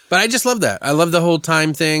 Anyway, but I just love that. I love the whole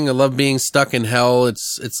time thing. I love being stuck in hell.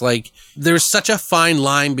 It's like there's such a fine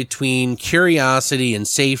line between curiosity and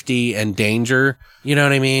safety and danger. You know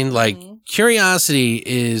what I mean? Like, curiosity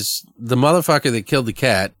is the motherfucker that killed the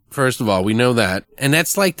cat. First of all, we know that. And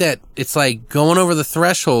that's like that. It's like going over the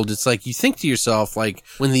threshold. It's like you think to yourself, like,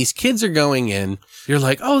 when these kids are going in, you're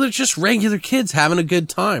like, oh, they're just regular kids having a good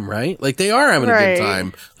time, right? Like, they are having a good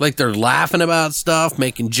time. Like, they're laughing about stuff,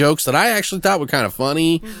 making jokes that I actually thought were kind of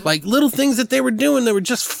funny. Like, little things that they were doing that were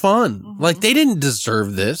just fun. Like, they didn't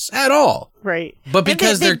deserve this at all. Right. But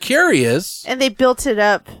because they're curious. And they built it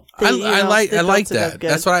up. I like that.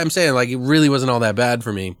 That's what I'm saying. Like, it really wasn't all that bad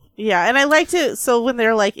for me. Yeah, and I liked it. So when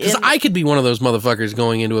they're like, because I could be one of those motherfuckers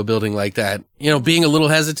going into a building like that, being a little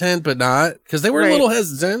hesitant, but not, because they were a little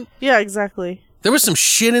hesitant. Yeah, exactly. There was some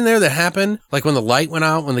shit in there that happened, like when the light went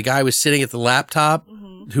out, when the guy was sitting at the laptop,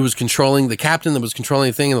 who was controlling the captain that was controlling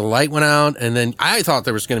the thing, and the light went out, and then I thought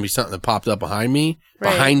there was going to be something that popped up behind me,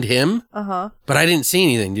 behind him. But I didn't see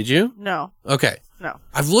anything. Did you? No. Okay. No.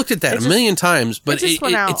 I've looked at that a million times, but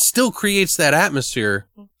it still creates that atmosphere.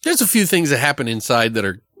 There's a few things that happen inside that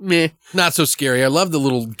are meh, not so scary. I love the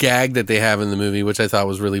little gag that they have in the movie, which I thought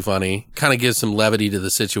was really funny. Kind of gives some levity to the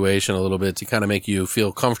situation a little bit to kind of make you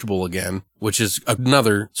feel comfortable again, which is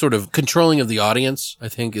another sort of controlling of the audience, I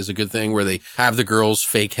think, is a good thing, where they have the girl's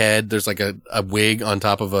fake head. There's like a wig on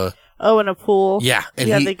top of a... Oh, in a pool. Yeah.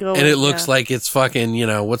 And they go. And it looks like it's fucking,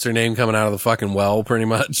 what's her name coming out of the fucking well, pretty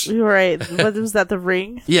much. Right. What was that, The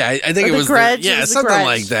Ring? Yeah, I think it was Grudge. something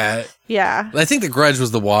like that. Yeah. I think The Grudge was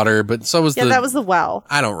the water, but so was that was the well.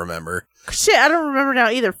 I don't remember. Shit, I don't remember now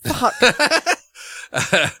either. Fuck.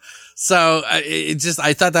 So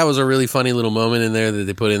I thought that was a really funny little moment in there that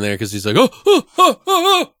they put in there, because he's like,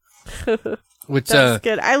 oh. Which, that's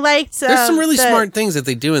good. I liked, there's some really smart things that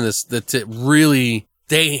they do in this that really,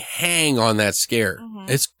 they hang on that scare.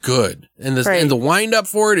 It's good. And the wind up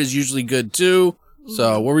for it is usually good too.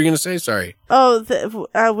 So what were you going to say? Sorry. Oh,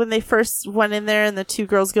 when they first went in there and the two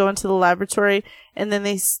girls go into the laboratory, and then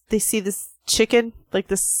they see this chicken, like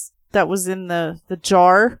this, that was in the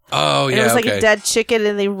jar. Oh, yeah. And it was like a dead chicken,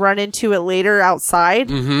 and they run into it later outside.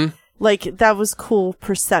 Mm-hmm. Like, that was cool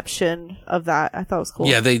perception of that. I thought it was cool.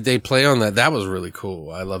 Yeah, they play on that. That was really cool.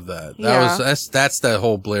 I love that. That's the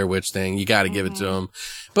whole Blair Witch thing. You got to give it to them.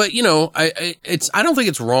 But I don't think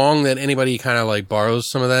it's wrong that anybody kind of like borrows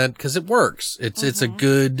some of that, because it works. It's a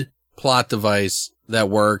good plot device that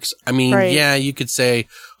works. I mean, yeah, you could say,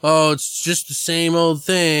 oh, it's just the same old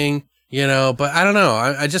thing. But I don't know.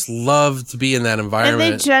 I just love to be in that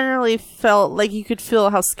environment. And they generally felt like you could feel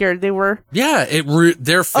how scared they were. Yeah,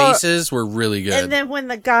 their faces were really good. And then when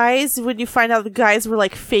you find out the guys were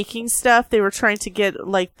like faking stuff, they were trying to get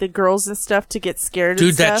like the girls and stuff to get scared.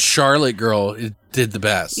 Dude, that Charlotte girl did the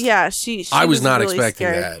best. Yeah, she I was not really expecting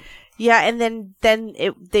scared. that. Yeah, and then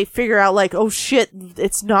they figure out like, oh shit,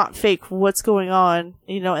 it's not fake. What's going on?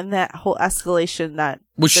 And that whole escalation that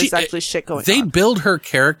there's actually shit going on. They build her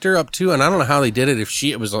character up too, and I don't know how they did it, if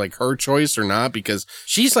it was like her choice or not, because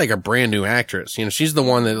she's like a brand new actress. she's the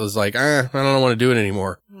one that was like, I don't want to do it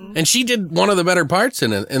anymore. Mm-hmm. And she did one of the better parts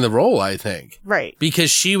in the role, I think. Right.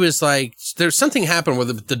 Because she was like, there's something happened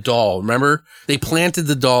with the doll. Remember? They planted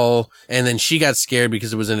the doll, and then she got scared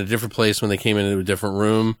because it was in a different place when they came into a different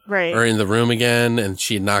room. Right. Or in the room again, and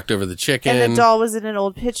she had knocked over the chicken. And the doll was in an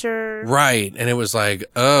old picture. Right. And it was like,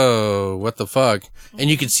 oh, what the fuck? And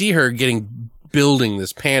you could see her building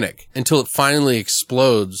this panic until it finally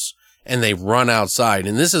explodes and they run outside.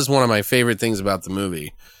 And this is one of my favorite things about the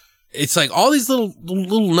movie. It's like all these little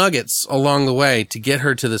nuggets along the way to get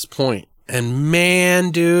her to this point. And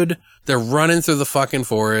man, dude, they're running through the fucking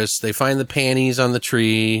forest. They find the panties on the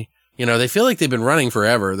tree. You know, they feel like they've been running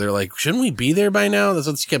forever. They're like, shouldn't we be there by now? That's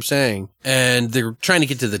what she kept saying. And they're trying to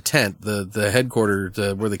get to the tent, the headquarters,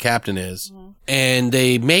 where the captain is. Mm-hmm. And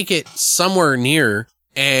they make it somewhere near,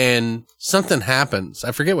 and something happens.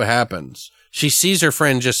 I forget what happens. She sees her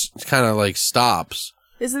friend just kind of like stops.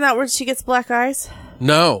 Isn't that where she gets black eyes?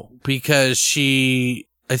 No, because I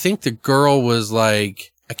think the girl was like,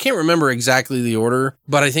 I can't remember exactly the order,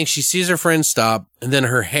 but I think she sees her friend stop, and then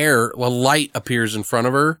her hair, a light appears in front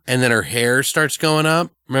of her, and then her hair starts going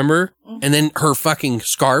up, remember? Mm-hmm. And then her fucking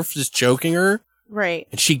scarf is choking her. Right.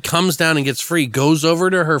 And she comes down and gets free, goes over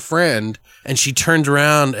to her friend, and she turns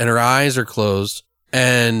around, and her eyes are closed.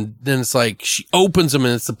 And then it's like, she opens them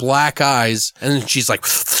and it's the black eyes. And then she's like,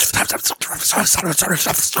 it's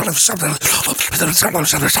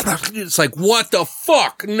like, what the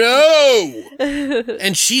fuck? No.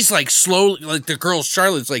 And she's like slowly, like the girl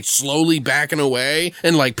Charlotte's like slowly backing away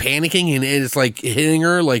and like panicking, and it's like hitting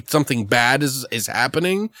her like something bad is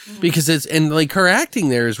happening, because and like her acting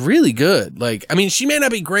there is really good. Like, I mean, she may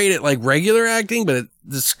not be great at like regular acting, but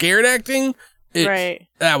the scared acting, right.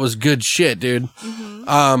 That was good shit, dude.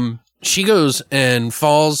 Mm-hmm. She goes and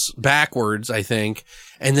falls backwards, I think,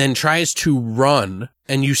 and then tries to run.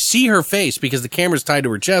 And you see her face because the camera's tied to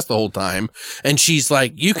her chest the whole time. And she's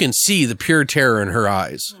like, you can see the pure terror in her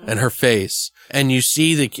eyes and her face. And you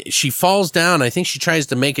see she falls down. I think she tries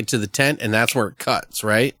to make it to the tent, and that's where it cuts,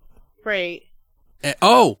 right? Right. And,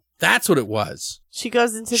 oh, that's what it was. She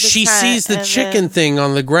goes into the She tent sees the chicken thing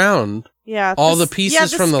on the ground. Yeah. All the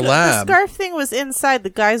pieces from the lab. The scarf thing was inside. The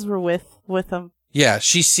guys were with them. Yeah,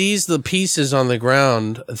 she sees the pieces on the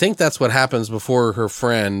ground. I think that's what happens before her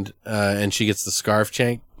friend, and she gets the scarf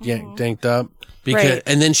yanked up. Right.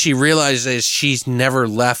 And then she realizes she's never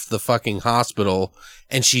left the fucking hospital,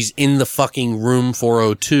 and she's in the fucking room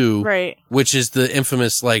 402. Right. Which is the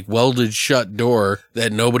infamous, like, welded shut door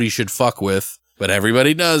that nobody should fuck with, but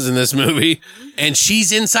everybody does in this movie. And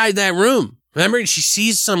she's inside that room. Remember, she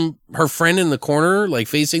sees her friend in the corner, like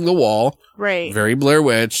facing the wall. Right. Very Blair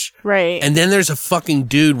Witch. Right. And then there's a fucking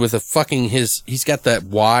dude with a fucking he's got that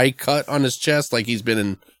Y cut on his chest, like he's been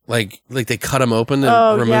in, like they cut him open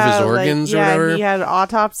to remove his organs or whatever. Yeah, he had an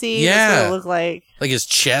autopsy. Yeah. That's what it looked like. Like his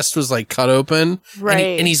chest was like cut open.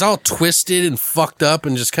 Right. And he's all twisted and fucked up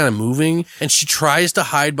and just kind of moving. And she tries to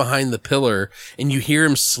hide behind the pillar, and you hear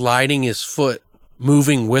him sliding his foot,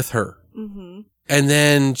 moving with her. Mm-hmm. And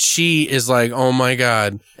then she is like, oh my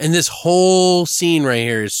God. And this whole scene right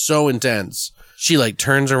here is so intense. She like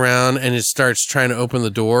turns around and it starts trying to open the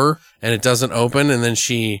door, and it doesn't open. And then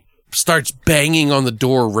she starts banging on the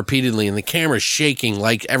door repeatedly, and the camera's shaking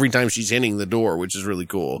like every time she's hitting the door, which is really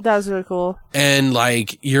cool. That was really cool. And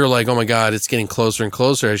like, you're like, oh my God, it's getting closer and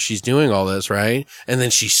closer as she's doing all this, right? And then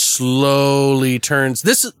she slowly turns.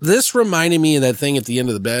 This reminded me of that thing at the end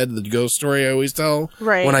of the bed, the ghost story I always tell.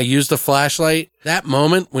 Right. When I use the flashlight, that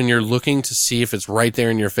moment when you're looking to see if it's right there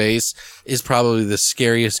in your face is probably the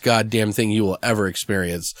scariest goddamn thing you will ever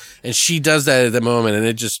experience. And she does that at the moment, and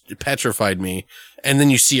it just petrified me. And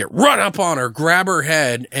then you see it run up on her, grab her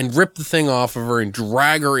head, and rip the thing off of her and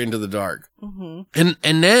drag her into the dark. Mm-hmm.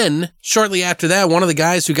 And then, shortly after that, one of the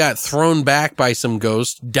guys who got thrown back by some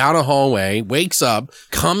ghost down a hallway wakes up,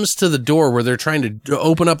 comes to the door where they're trying to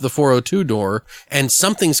open up the 402 door, and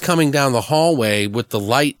something's coming down the hallway with the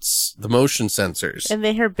lights, the motion sensors. And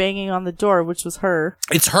they hear banging on the door, which was her.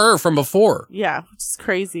 It's her from before. Yeah, which is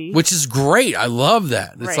crazy. Which is great. I love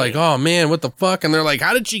that. It's like, oh man, what the fuck? And they're like,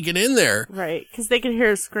 how did she get in there? Right, because they can hear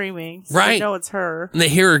her screaming. So right. They know it's her. And they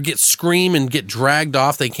hear her get scream and get dragged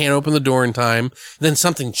off. They can't open the door in time. Then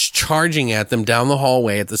something's charging at them down the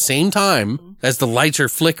hallway at the same time as the lights are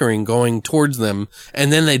flickering going towards them.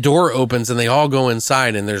 And then the door opens and they all go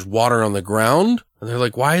inside, and there's water on the ground. And they're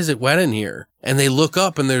like, why is it wet in here? And they look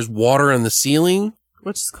up and there's water on the ceiling.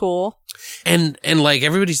 Which is cool. And like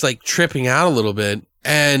everybody's like tripping out a little bit,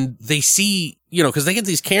 and they see, you know, cause they get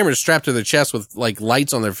these cameras strapped to their chest with like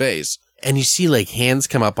lights on their face. And you see like hands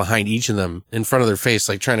come up behind each of them in front of their face,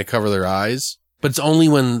 like trying to cover their eyes. But it's only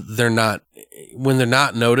when they're not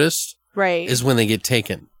noticed. Right. Is when they get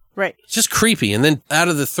taken. Right. It's just creepy. And then out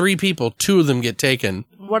of the 3 people, 2 of them get taken.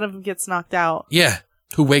 One of them gets knocked out. Yeah.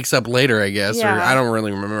 Who wakes up later, I guess. Yeah. Or I don't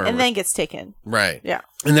really remember. And then gets taken. Right. Yeah.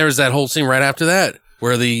 And there was that whole scene right after that,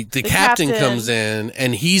 where the captain comes in,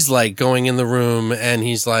 and he's like going in the room, and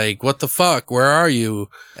he's like, what the fuck? Where are you?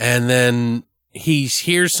 And then he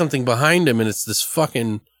hears something behind him, and it's this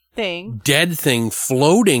fucking dead thing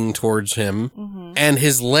floating towards him. Mm-hmm. And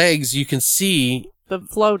his legs, you can see them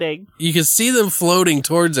floating. You can see them floating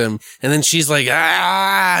towards him. And then she's like,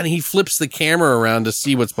 ah, and he flips the camera around to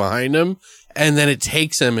see what's behind him. and then it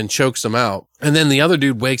takes him and chokes him out. And then the other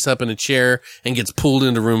dude wakes up in a chair and gets pulled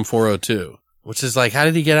into room 402, which is like, how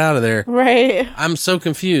did he get out of there? Right. I'm so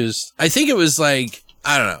confused. I think it was like,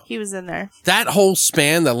 I don't know. He was in there. That whole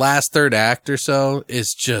span, the last third act or so,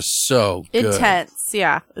 is just so good. Intense.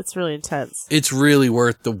 Yeah, it's really intense. It's really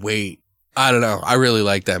worth the wait. I don't know. I really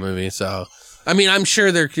like that movie. So, I mean, I'm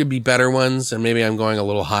sure there could be better ones, and maybe I'm going a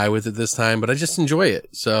little high with it this time, but I just enjoy it.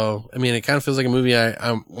 So, I mean, it kind of feels like a movie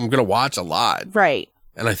I'm going to watch a lot. Right.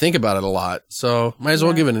 And I think about it a lot. So, might as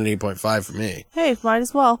well give it an 8.5 for me. Hey, might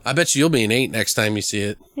as well. I bet you'll be an 8 next time you see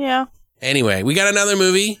it. Yeah. Anyway, we got another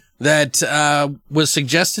movie that was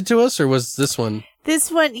suggested to us, or was this one?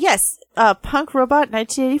 This one, yes. Punk Robot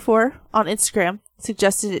 1984 on Instagram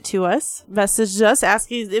suggested it to us, messaged us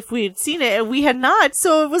asking if we had seen it, and we had not,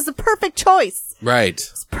 so it was the perfect choice. Right.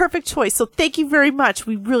 It's perfect choice. So thank you very much.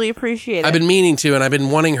 We really appreciate it. I've been meaning to, and I've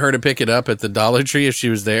been wanting her to pick it up at the Dollar Tree if she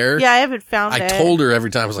was there. Yeah, I haven't found it. I told her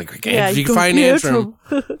every time. I was like, if you can go find get Antrim.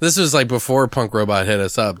 This was like before Punk Robot hit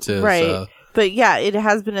us up, too. Right. So. But yeah, it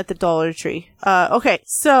has been at the Dollar Tree. Okay,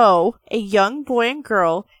 so a young boy and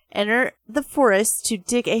girl enter the forest to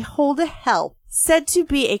dig a hole to hell. Said to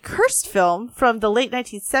be a cursed film from the late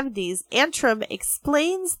 1970s, Antrim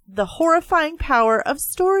explains the horrifying power of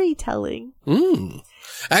storytelling.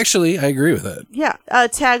 Actually, I agree with that. Yeah.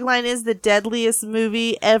 Tagline is the deadliest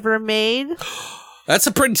movie ever made. That's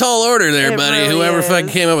a pretty tall order there, It buddy. really Whoever fucking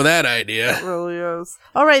is. came up with that idea. It really is.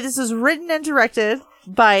 All right, this was written and directed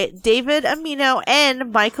by David Amino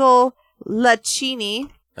and Michael Lacini.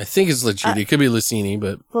 I think it's Lucini. It could be Lucini,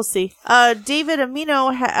 but We'll see. David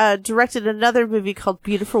Amino directed another movie called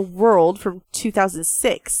Beautiful World from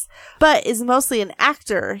 2006, but is mostly an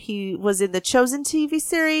actor. He was in the Chosen TV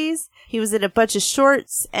series. He was in a bunch of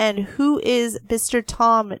shorts and Who is Mr.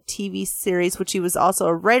 Tom TV series, which he was also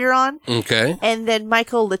a writer on. okay. And then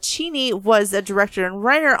Michael Lacini was a director and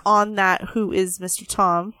writer on that Who is Mr.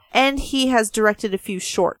 Tom. And he has directed a few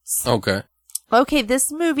shorts. Okay. Okay,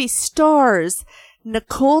 this movie stars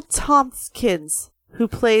Nicole Tompkins, who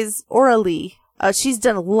plays Oralee. She's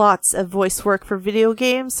done lots of voice work for video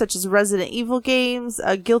games, such as Resident Evil games,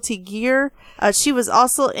 Guilty Gear. She was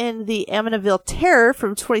also in the Amityville Terror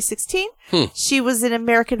from 2016. She was in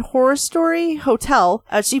American Horror Story Hotel.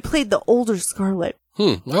 She played the older Scarlet.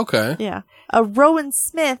 Okay. Yeah. Rowan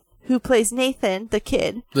Smith, who plays Nathan, the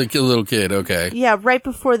kid. The little kid, okay. Yeah, right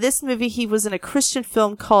before this movie, he was in a Christian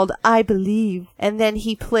film called I Believe. And then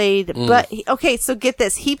he played, okay, so get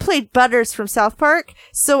this. He played Butters from South Park.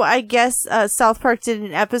 So I guess South Park did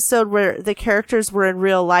an episode where the characters were in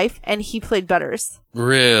real life and he played Butters.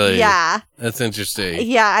 Really? Yeah. That's interesting.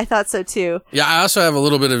 Yeah, I thought so too. Yeah, I also have a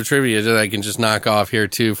little bit of trivia that I can just knock off here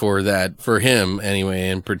too for him anyway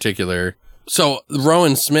in particular. So,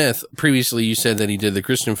 Rowan Smith, previously you said that he did the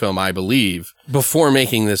Christian film, I Believe, before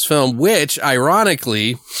making this film, which,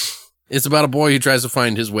 ironically, is about a boy who tries to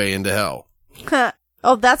find his way into hell.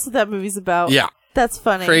 Oh, that's what that movie's about. Yeah. That's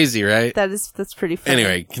funny. Crazy, right? That's pretty funny.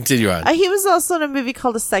 Anyway, continue on. He was also in a movie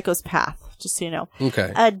called A Psycho's Path, just so you know.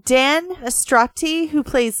 Okay. Dan Astrati, who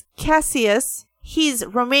plays Cassius, he's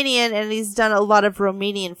Romanian and he's done a lot of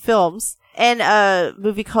Romanian films. And a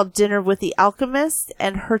movie called Dinner with the Alchemist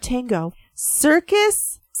and Her Tango.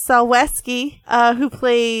 Circus Salweski, who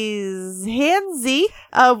plays Hansi,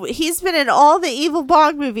 he's been in all the Evil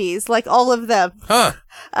Bong movies, like all of them. Huh.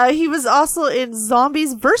 He was also in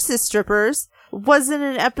Zombies vs. Strippers, was in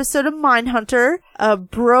an episode of Mindhunter, a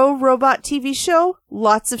Bro Robot TV show,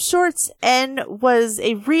 lots of shorts, and was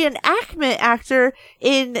a reenactment actor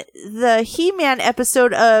in the He-Man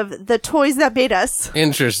episode of The Toys That Made Us.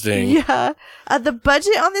 Interesting. Yeah. The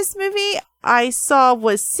budget on this movie I saw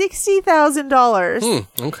was $60,000.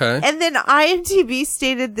 Okay. And then IMDb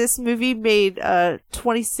stated this movie made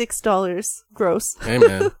 $26 gross. Hey,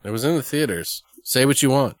 man. It was in the theaters. Say what you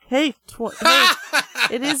want. Hey, hey,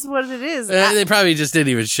 it is what it is. They probably just didn't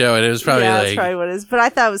even show it. It was probably That's probably what it is. But I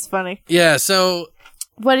thought it was funny. Yeah, so...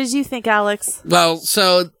 What did you think, Alex? Well,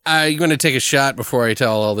 so I'm going to take a shot before I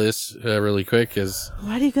tell all this really quick, because...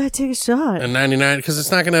 Why do you gotta take a shot? A 99, because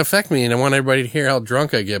it's not going to affect me, and I want everybody to hear how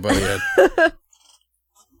drunk I get by the end.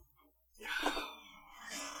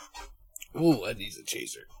 Ooh, that needs a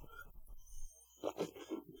chaser.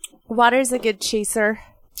 Water's a good chaser.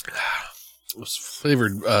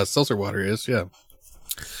 Flavored seltzer water is, yeah.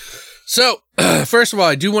 So, first of all,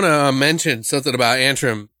 I do want to mention something about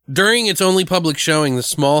Antrim. During its only public showing, the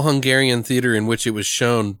small Hungarian theater in which it was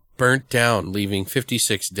shown burnt down, leaving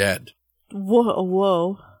 56 dead.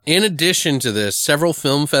 Whoa. In addition to this, several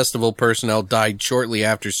film festival personnel died shortly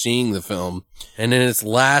after seeing the film, and in its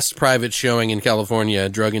last private showing in California, a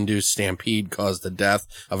drug-induced stampede caused the death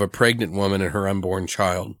of a pregnant woman and her unborn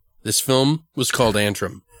child. This film was called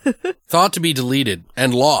Antrim. Thought to be deleted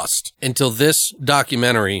and lost until this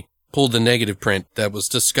documentary pulled the negative print that was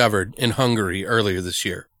discovered in Hungary earlier this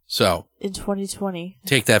year. So, in 2020.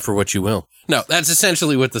 Take that for what you will. No, that's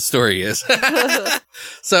essentially what the story is.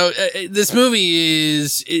 So this movie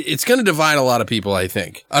it's going to divide a lot of people, I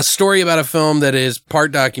think. A story about a film that is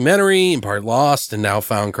part documentary and part lost and now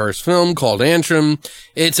found cursed film called Antrim.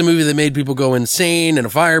 It's a movie that made people go insane and a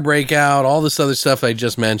fire break out, all this other stuff I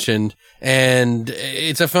just mentioned. And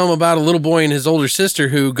it's a film about a little boy and his older sister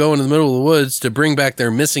who go into the middle of the woods to bring back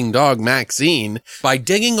their missing dog, Maxine, by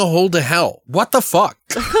digging a hole to hell. What the fuck?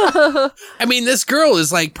 I mean, this girl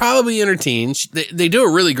is like probably in her teens. They do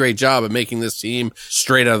a really great job of making this seem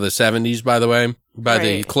straight out of the 70s, by the way, by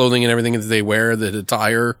the clothing and everything that they wear, the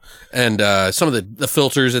attire, and some of the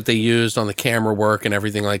filters that they used on the camera work and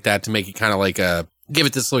everything like that to make it kind of like give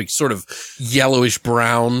it this like sort of yellowish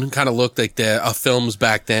brown kind of look like the films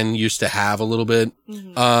back then used to have a little bit.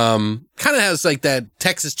 Mm-hmm. Kind of has like that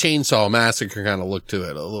Texas Chainsaw Massacre kind of look to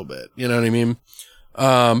it a little bit. You know what I mean?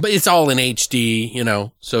 But it's all in HD, you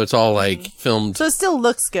know, so it's all like filmed. So it still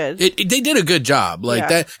looks good. They did a good job. Like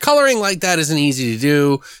that coloring like that isn't easy to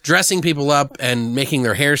do. Dressing people up and making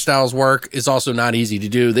their hairstyles work is also not easy to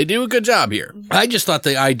do. They do a good job here. I just thought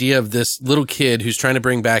the idea of this little kid who's trying to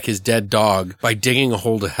bring back his dead dog by digging a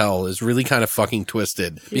hole to hell is really kind of fucking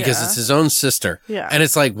twisted because it's his own sister. Yeah. And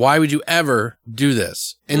it's like, why would you ever do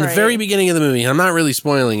this? In the very beginning of the movie, I'm not really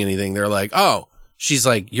spoiling anything. They're like, oh, she's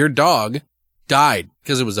like, your dog died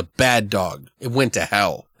because it was a bad dog. It went to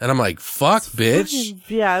hell. And I'm like, fuck, bitch.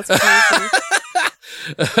 Yeah, it's crazy.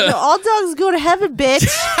 No, all dogs go to heaven, bitch.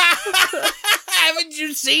 Haven't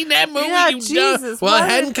you seen that movie? Yeah, you Jesus. Well, it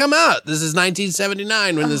hadn't come out. This is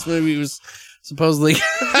 1979 when this movie was supposedly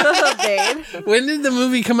When did the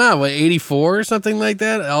movie come out? What, 84 or something like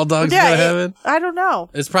that? All dogs go to heaven? I don't know.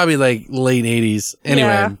 It's probably like late 80s.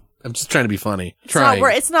 Anyway, I'm just trying to be funny.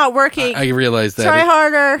 It's not working. I realize that. Try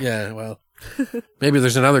harder. Yeah, well. Maybe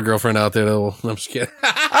there's another girlfriend out there that will. I'm just kidding.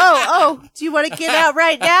 Oh, do you want to get out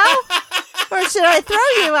right now? Or should I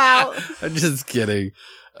throw you out? I'm just kidding.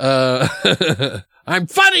 I'm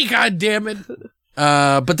funny, goddammit.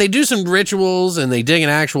 But they do some rituals and they dig an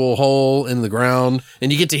actual hole in the ground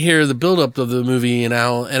and you get to hear the buildup of the movie and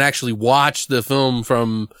actually watch the film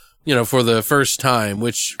from, you know, for the first time,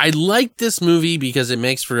 which I like this movie because it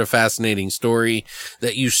makes for a fascinating story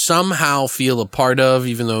that you somehow feel a part of,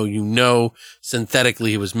 even though you know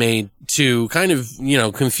synthetically it was made to kind of, you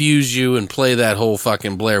know, confuse you and play that whole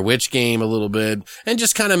fucking Blair Witch game a little bit and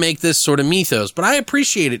just kind of make this sort of mythos. But I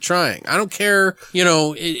appreciate it trying. I don't care, you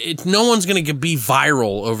know, no one's going to be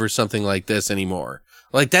viral over something like this anymore.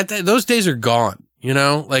 Like those days are gone. You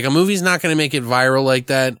know, like a movie's not going to make it viral like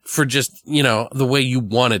that for just, you know, the way you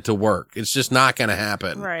want it to work. It's just not going to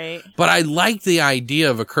happen. Right. But I like the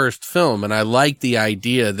idea of a cursed film and I like the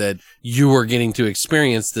idea that you are getting to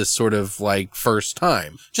experience this sort of like first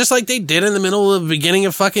time. Just like they did in the middle of the beginning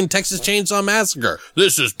of fucking Texas Chainsaw Massacre.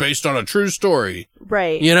 This is based on a true story.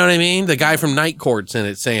 Right. You know what I mean? The guy from Night Court's in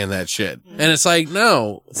it saying that shit. And it's like,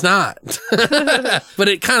 no, it's not. But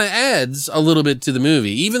it kind of adds a little bit to the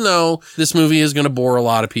movie, even though this movie is going to bore a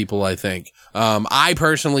lot of people, I think. I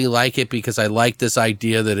personally like it because I like this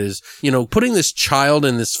idea that is, you know, putting this child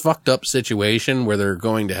in this fucked up situation where they're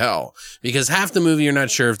going to hell. Because half the movie you're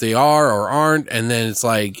not sure if they are or aren't, and then it's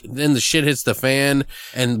like, then the shit hits the fan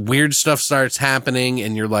and weird stuff starts happening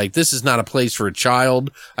and you're like, this is not a place for a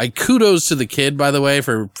child. Kudos to the kid, by the way,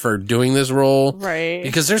 for doing this role. Right.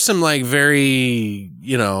 Because there's some like very,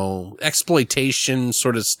 you know, exploitation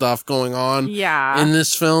sort of stuff going on in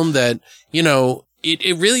this film that, you know,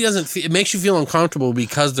 it really doesn't, it makes you feel uncomfortable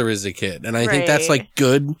because there is a kid. And I think that's like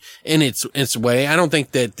good in its way. I don't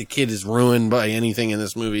think that the kid is ruined by anything in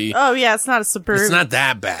this movie. Oh yeah, it's not a suburban. It's not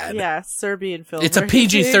that bad. Yeah, Serbian film. It's a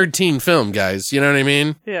PG-13 film, guys. You know what I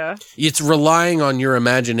mean? Yeah. It's relying on your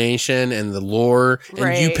imagination and the lore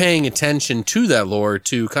and you paying attention to that lore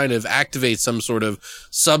to kind of activate some sort of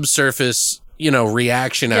subsurface, you know,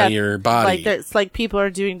 reaction out of your body. Like it's like people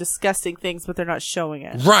are doing disgusting things, but they're not showing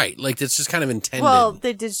it. Right. Like it's just kind of intended. Well,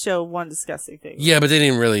 they did show one disgusting thing. Yeah, but they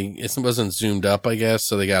didn't really, it wasn't zoomed up, I guess,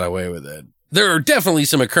 so they got away with it. There are definitely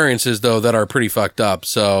some occurrences though that are pretty fucked up,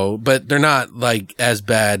 so, but they're not like as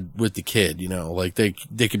bad with the kid, you know, like they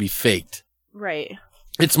could be faked. Right.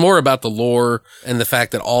 It's more about the lore and the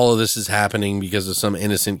fact that all of this is happening because of some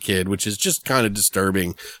innocent kid, which is just kind of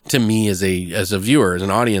disturbing to me as a viewer, as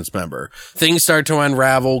an audience member. Things start to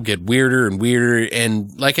unravel, get weirder and weirder.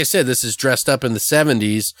 And like I said, this is dressed up in the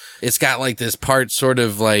 70s. It's got like this part sort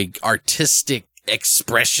of like artistic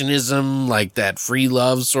expressionism, like that free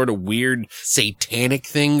love sort of weird satanic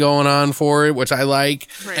thing going on for it, which I like.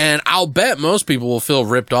 Right. And I'll bet most people will feel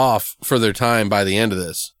ripped off for their time by the end of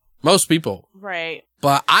this. Most people. Right.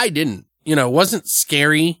 But I didn't. You know, it wasn't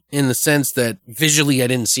scary in the sense that visually I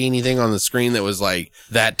didn't see anything on the screen that was like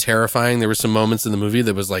that terrifying. There were some moments in the movie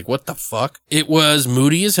that was like, what the fuck? It was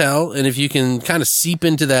moody as hell. And if you can kind of seep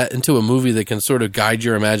into a movie that can sort of guide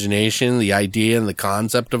your imagination, the idea and the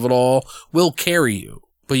concept of it all will carry you.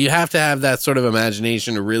 But you have to have that sort of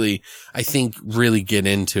imagination to really, I think, really get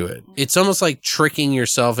into it. It's almost like tricking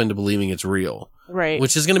yourself into believing it's real. Right.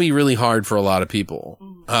 Which is going to be really hard for a lot of people.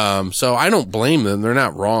 So I don't blame them. They're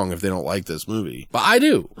not wrong if they don't like this movie. But I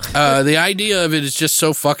do. The idea of it is just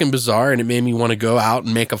so fucking bizarre, and it made me want to go out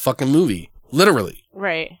and make a fucking movie. Literally.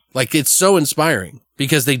 Right. Like, it's so inspiring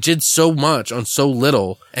because they did so much on so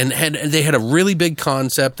little, and they had a really big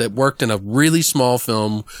concept that worked in a really small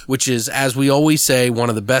film, which is, as we always say, one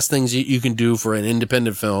of the best things you can do for an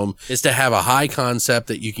independent film is to have a high concept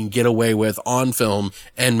that you can get away with on film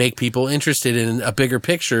and make people interested in a bigger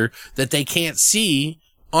picture that they can't see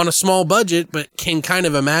on a small budget, but can kind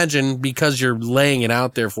of imagine because you're laying it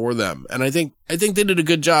out there for them. And I think they did a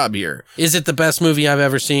good job here. Is it the best movie I've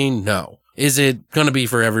ever seen? No. Is it going to be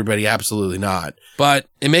for everybody? Absolutely not. But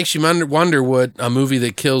it makes you wonder what a movie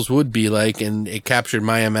that kills would be like, and it captured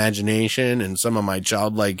my imagination and some of my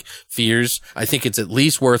childlike fears. I think it's at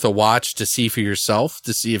least worth a watch to see for yourself,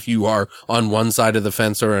 to see if you are on one side of the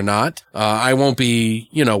fence or not. I won't be,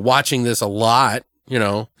 watching this a lot,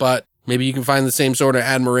 but maybe you can find the same sort of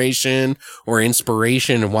admiration or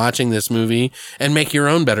inspiration in watching this movie and make your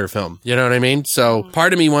own better film. You know what I mean? So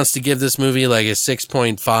part of me wants to give this movie like a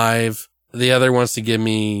 6.5. The other wants to give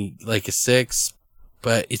me like a 6,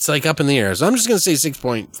 but it's like up in the air. So I'm just going to say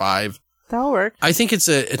 6.5. That'll work. I think it's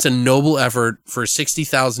a noble effort for a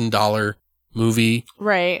 $60,000 movie.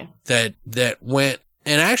 Right. That went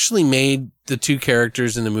and actually made the two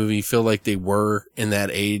characters in the movie feel like they were in that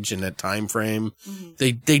age and that time frame.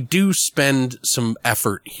 Mm-hmm. They do spend some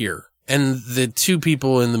effort here. And the two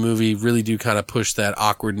people in the movie really do kind of push that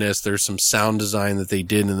awkwardness. There's some sound design that they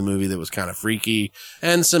did in the movie that was kind of freaky,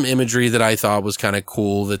 and some imagery that I thought was kind of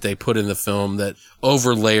cool that they put in the film that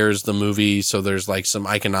overlayers the movie. So there's like some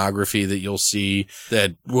iconography that you'll see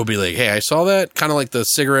that will be like, hey, I saw that. Kind of like the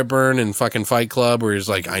cigarette burn in fucking Fight Club where he's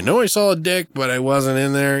like, I know I saw a dick, but I wasn't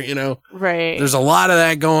in there, Right. There's a lot of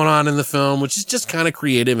that going on in the film, which is just kind of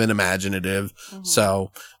creative and imaginative. Mm-hmm.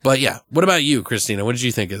 So, but yeah. What about you, Christina? What did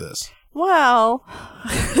you think of this? Well,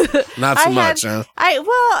 not so much, huh?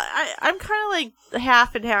 I'm kind of like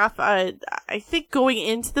half and half. I think going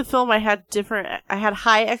into the film, I had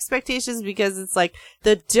high expectations because it's like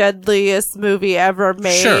the deadliest movie ever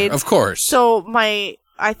made. Sure, of course. So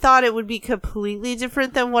I thought it would be completely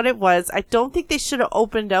different than what it was. I don't think they should have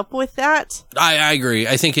opened up with that. I agree.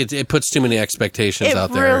 I think it puts too many expectations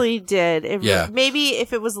out there. It really did. Maybe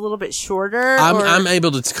if it was a little bit shorter. I'm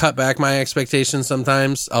able to cut back my expectations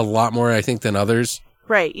sometimes a lot more, I think, than others.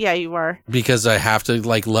 Right. Yeah, you are. Because I have to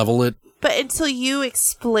level it. But until you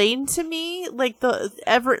explained to me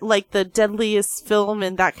the deadliest film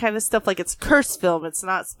and that kind of stuff, like it's a cursed film, it's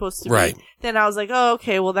not supposed to be. Right. Then I was like, oh,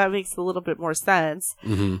 okay, well that makes a little bit more sense.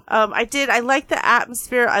 Mm-hmm. I like the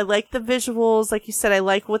atmosphere, I like the visuals, like you said, I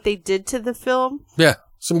like what they did to the film. Yeah,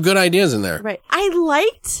 some good ideas in there. Right.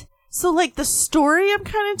 So, the story I'm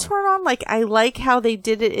kind of torn on. I like how they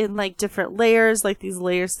did it in, different layers, these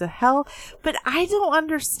layers to hell. But I don't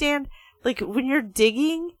understand, when you're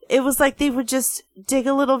digging, it was like they would just dig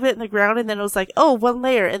a little bit in the ground, and then it was like, oh, one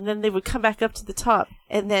layer, and then they would come back up to the top.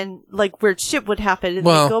 And then, weird shit would happen, and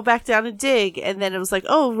they'd go back down and dig, and then it was like,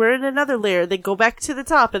 oh, we're in another layer. They go back to the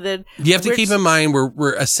top, and then... You have to keep in mind,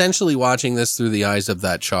 we're essentially watching this through the eyes of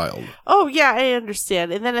that child. Oh, yeah, I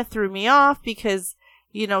understand. And then it threw me off, because...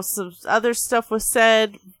 some other stuff was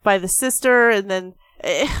said by the sister, and then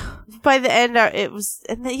by the end,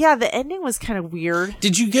 the ending was kind of weird.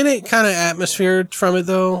 Did you get it kind of atmosphere from it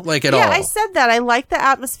though? At all? Yeah, I said that. I like the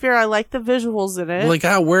atmosphere. I like the visuals in it.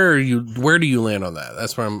 Where do you land on that?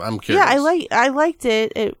 That's where I'm curious. Yeah, I liked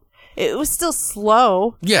it. It was still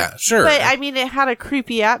slow. Yeah, sure. But it had a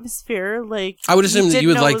creepy atmosphere. I would assume that you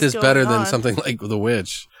would like this better than something like The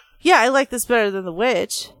Witch. Yeah, I like this better than The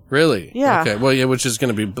Witch. Really? Yeah. Okay. Well, yeah, which is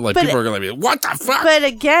going to be people are going to be what the fuck? But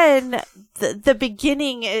again, the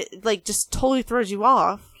beginning just totally throws you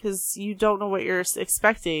off. because you don't know what you're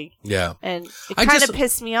expecting. Yeah. And it I kind of just-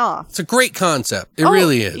 pissed me off. It's a great concept. It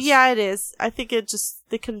really is. Yeah, it is. I think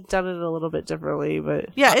they could have done it a little bit differently, but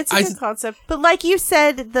yeah, it's a I good concept. But like you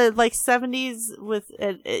said, the like 70s with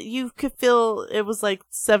you could feel it was like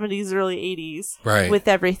 70s, early 80s, Right. with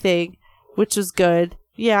everything, which was good.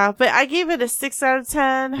 Yeah, but I gave it a 6 out of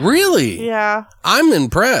 10. Really? Yeah, I'm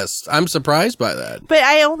impressed. I'm surprised by that. but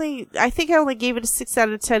I think I only gave it a 6 out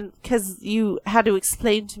of 10 because you had to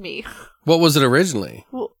explain to me. What was it originally?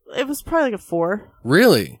 Well, it was probably like a 4.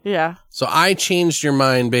 Really? Yeah. So I changed your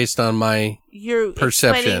mind based on my You're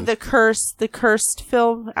perception. explaining the cursed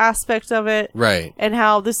film aspect of it, right. and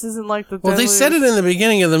how this isn't like the. Well, they deadliest- said it in the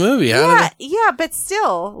beginning of the movie. How Yeah, did yeah, but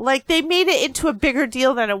still, like they made it into a bigger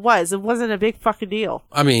deal than it was. It wasn't a big fucking deal.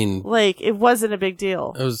 I mean, Like it wasn't a big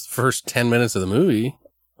deal. it was the first 10 minutes of the movie.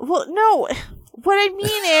 Well, no, what I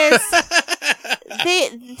mean is,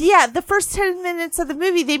 the first 10 minutes of the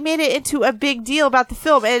movie, they made it into a big deal about the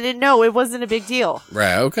film, and no, it wasn't a big deal.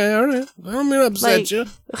 Right. Okay. All right. I don't mean to upset Like- you.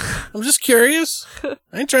 I'm just curious. I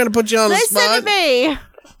ain't trying to put you on the Listen spot. to me.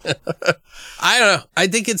 I don't know. I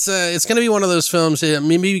think it's going to be one of those films.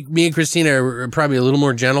 Maybe me and Christina are probably a little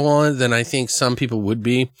more gentle on it than I think some people would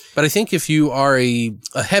be. But I think if you are a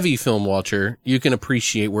heavy film watcher, you can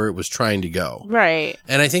appreciate where it was trying to go. Right.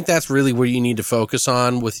 And I think that's really where you need to focus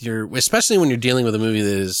on with especially when you're dealing with a movie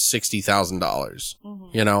that is $60,000.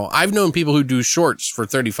 Mm-hmm. You know, I've known people who do shorts for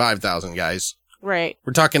 $35,000, guys. Right.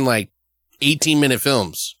 We're talking like 18-minute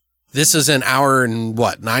films. This is an hour and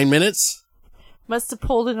 9 minutes? Must have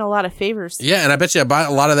pulled in a lot of favors. Yeah, and I bet you a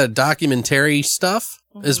lot of that documentary stuff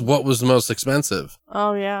is what was the most expensive.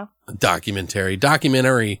 Oh yeah. Documentary.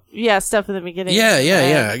 Yeah, stuff in the beginning. Yeah.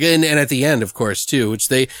 And at the end, of course, too, which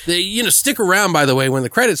they stick around, by the way, when the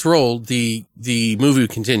credits roll, the movie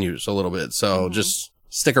continues a little bit. So just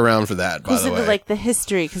stick around for that, by Goes the into way. like the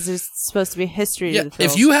history, because there's supposed to be a history Yeah, to the film.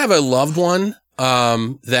 if you have a loved one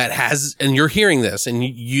that has, and you're hearing this and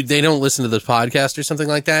they don't listen to the podcast or something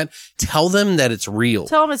like that, tell them that it's real.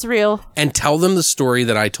 Tell them it's real. And tell them the story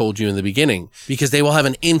that I told you in the beginning, because they will have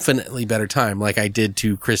an infinitely better time, like I did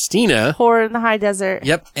to Christina. Horror in the High Desert.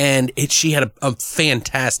 Yep. And she had a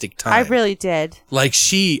fantastic time. I really did. Like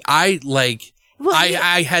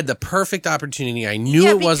I had the perfect opportunity. I knew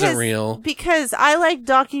it wasn't real. Because I like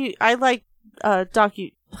documentaries.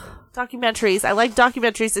 I like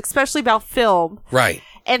documentaries, especially about film. Right.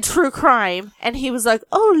 And true crime. And he was like,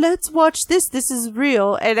 oh, let's watch this. This is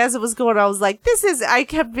real. And as it was going, I was like, I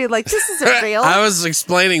kept being like, this isn't real. I was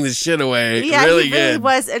explaining the shit away. Yeah, really he really good.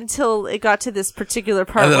 was, until it got to this particular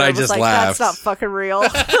part And then where I I was just like, laughed. that's not fucking real.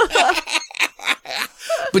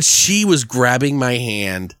 But she was grabbing my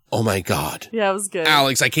hand. Oh my God. Yeah, it was good.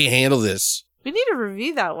 Alex, I can't handle this. We need to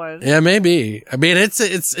review that one. Yeah, maybe. I mean,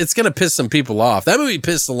 it's going to piss some people off. That movie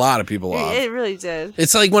pissed a lot of people off. It really did.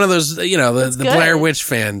 It's like one of those, the good. Blair Witch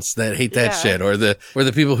fans that hate that Yeah. shit, or the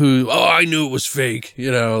people who, I knew it was fake,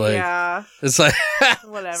 Yeah. it's like,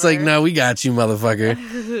 Whatever. it's like, no, we got you,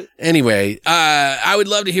 motherfucker. Anyway, I would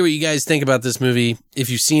love to hear what you guys think about this movie. If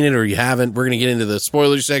you've seen it or you haven't, we're going to get into the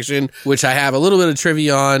spoiler section, which I have a little bit of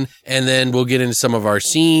trivia on, and then we'll get into some of our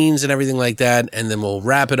scenes and everything like that, and then we'll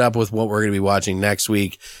wrap it up with what we're going to be watching next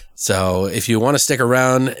week. So if you want to stick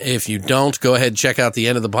around, if you don't, go ahead and check out the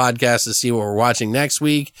end of the podcast to see what we're watching next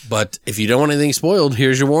week. But if you don't want anything spoiled,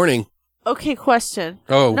 here's your warning. Okay, question.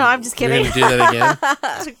 Oh, No, I'm just we're kidding. gonna do that again?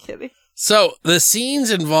 I'm kidding. So the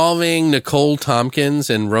scenes involving Nicole Tompkins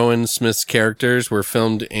and Rowan Smith's characters were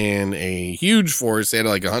filmed in a huge forest. They had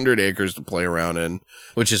like 100 acres to play around in,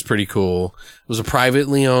 which is pretty cool. It was a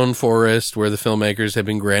privately owned forest where the filmmakers had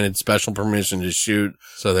been granted special permission to shoot.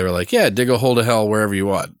 So they were like, yeah, dig a hole to hell wherever you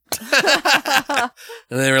want.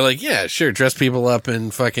 And they were like, yeah, sure. Dress people up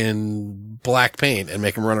in fucking black paint and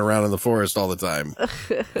make them run around in the forest all the time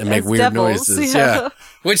and make As weird devils, noises. yeah. Yeah.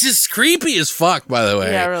 Which is creepy as fuck, by the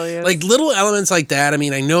way. Yeah, it really is. Like little elements like that. I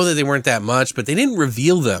mean, I know that they weren't that much, but they didn't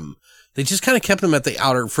reveal them. They just kind of kept them at the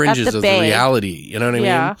outer fringes At the of bay. the reality. You know what I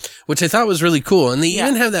Yeah. mean? Which I thought was really cool. And they Yeah.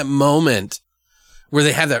 even have that moment where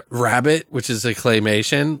they have that rabbit, which is a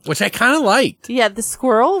claymation, which I kind of liked. Yeah, the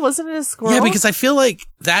squirrel. Wasn't it a squirrel? Yeah, because I feel like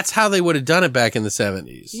that's how they would have done it back in the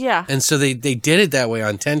 70s. Yeah. And so they did it that way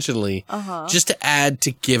intentionally, just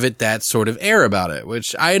to give it that sort of air about it,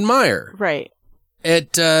 which I admire. Right.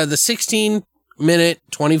 At the 16-minute,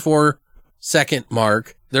 24-second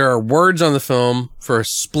mark, there are words on the film for a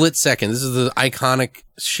split second. This is the iconic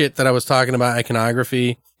shit that I was talking about,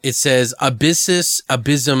 iconography. It says, abyssus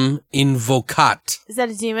abysm invocat. Is that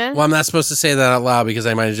a demon? Well, I'm not supposed to say that out loud because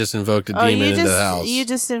I might have just invoked a demon into the house. You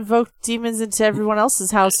just invoked demons into everyone else's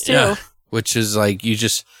house too. Yeah. Which is like, you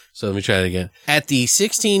just So let me try it again. At the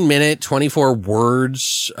 16-minute, 24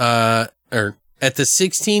 words, at the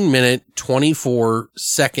 16-minute,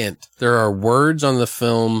 24-second, there are words on the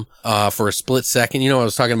film for a split second. You know, I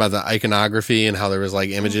was talking about the iconography and how there was like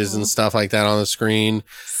images and stuff like that on the screen.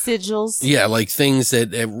 Sigils. Yeah, like things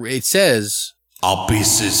that it says,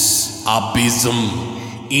 Abyssus,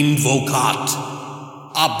 Abyssum, Invocat,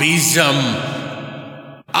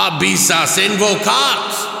 Abyssum, Abyssas,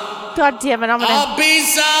 Invocat. God damn it, I'm gonna...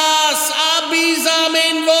 Abyssas, Abyssum,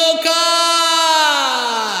 Invocat.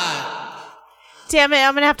 Damn it,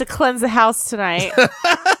 I'm gonna have to cleanse the house tonight.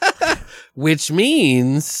 Which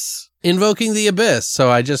means invoking the abyss. So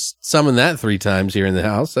I just summoned that 3 times here in the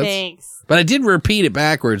house. Thanks. But I did repeat it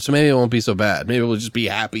backwards, so maybe it won't be so bad. Maybe it will just be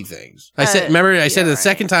happy things. I said the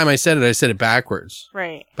second time I said it backwards.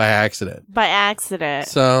 Right. By accident. By accident.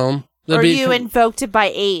 So... Or you invoked it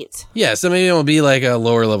by 8. Yeah, so maybe it will be like a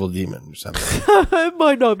lower level demon or something. It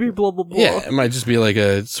might not be blah, blah, blah. Yeah, it might just be like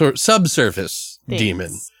a subsurface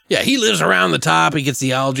demon. Yeah, he lives around the top. He gets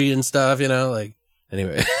the algae and stuff, you know, like,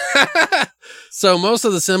 anyway. So most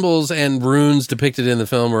of the symbols and runes depicted in the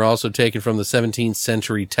film were also taken from the 17th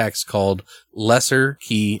century text called Lesser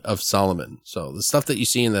Key of Solomon. So the stuff that you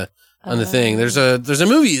see on the thing, there's a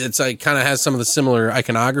movie that's like kind of has some of the similar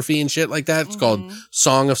iconography and shit like that. It's called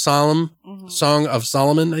Song of Solomon. Song of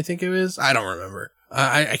Solomon, I think it is. I don't remember.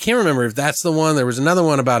 I can't remember if that's the one. There was another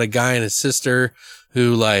one about a guy and his sister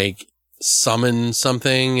who like summon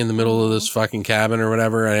something in the middle of this fucking cabin or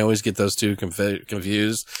whatever. I always get those two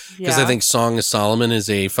confused because I think Song of Solomon is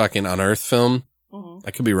a fucking unearthed film.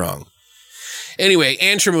 I could be wrong. Anyway,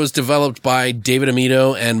 Antrim was developed by David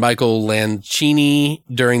Amito and Michael Lancini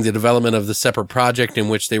during the development of the separate project in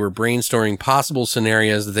which they were brainstorming possible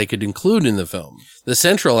scenarios that they could include in the film. The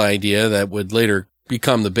central idea that would later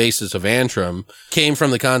become the basis of Antrim came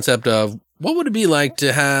from the concept of what would it be like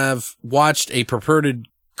to have watched a purported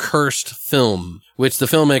cursed film, which the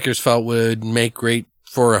filmmakers felt would make great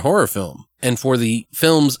for a horror film. And for the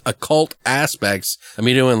film's occult aspects,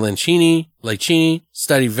 Amito and Lancini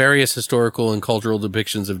studied various historical and cultural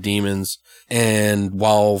depictions of demons. And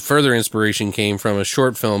while further inspiration came from a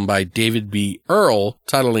short film by David B. Earl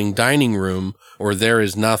titling Dining Room or There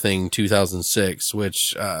Is Nothing 2006,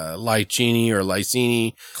 which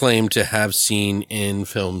Lancini claimed to have seen in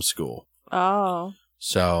film school. Oh.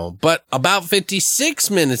 So, but about 56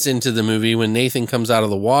 minutes into the movie, when Nathan comes out of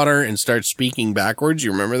the water and starts speaking backwards,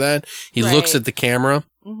 you remember that? He looks at the camera.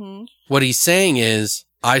 Mm-hmm. What he's saying is,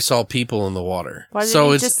 I saw people in the water. Why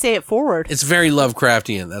didn't you just say it forward? It's very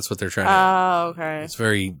Lovecraftian. That's what they're trying to do. Oh, okay. It's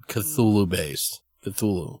very Cthulhu-based.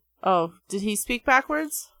 Cthulhu. Oh, did he speak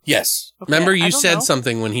backwards? Yes. Okay, remember you said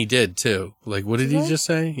something when he did, too. Like, what did he just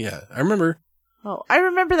say? Yeah, I remember. Oh, I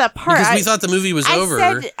remember that part. Because we thought the movie was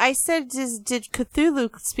over. I said, did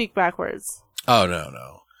Cthulhu speak backwards? Oh,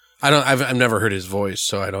 no. I've never heard his voice,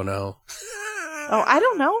 so I don't know. Oh, I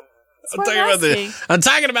don't know. I'm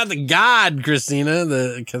talking about the god, Christina,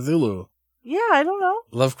 the Cthulhu. Yeah, I don't know.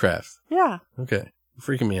 Lovecraft. Yeah. Okay.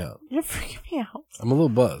 You're freaking me out. You're freaking me out. I'm a little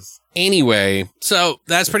buzzed. Anyway, so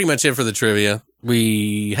that's pretty much it for the trivia.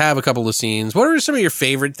 We have a couple of scenes. What were some of your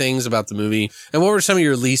favorite things about the movie? And what were some of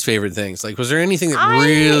your least favorite things? Like, was there anything that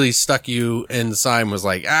really stuck you inside and was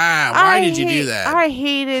like, why did you do that? I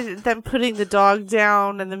hated them putting the dog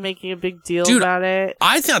down and then making a big deal about it.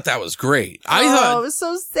 I thought that was great. I thought it was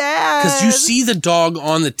so sad. Because you see the dog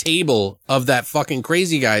on the table of that fucking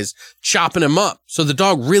crazy guy's chopping him up. So the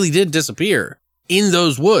dog really did disappear in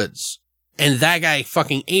those woods. And that guy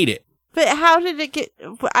fucking ate it. But how did it get...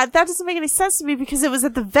 That doesn't make any sense to me because it was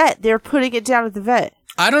at the vet. They were putting it down at the vet.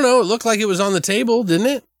 I don't know. It looked like it was on the table, didn't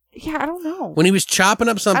it? Yeah, I don't know. When he was chopping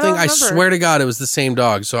up something, I swear to God, it was the same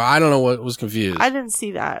dog. So I don't know what was confused. I didn't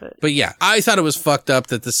see that. But yeah, I thought it was fucked up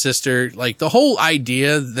that the sister, like the whole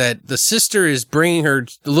idea that the sister is bringing her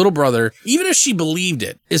little brother, even if she believed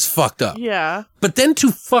it, is fucked up. Yeah. But then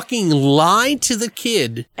to fucking lie to the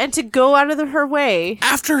kid. And to go out of her way.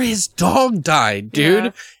 After his dog died,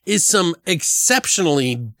 dude, is some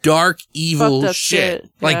exceptionally dark, evil shit.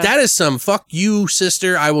 Like that is some fuck you,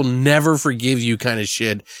 sister, I will never forgive you kind of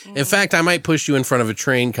shit. In fact, I might push you in front of a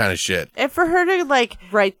train kind of shit. And for her to like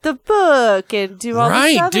write the book and do all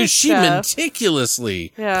this other dude, she stuff.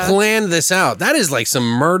 meticulously planned this out. That is like some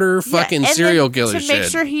murder fucking serial killer shit. To make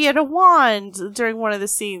sure he had a wand during one of the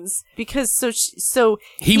scenes because so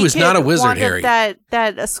he was not a wizard, Harry. That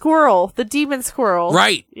a squirrel, the demon squirrel.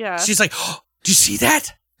 Right. Yeah. She's like, oh, do you see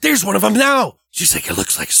that? There's one of them now. She's like, it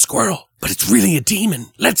looks like a squirrel, but it's really a demon.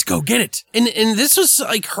 Let's go get it. And this was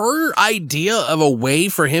like her idea of a way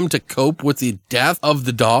for him to cope with the death of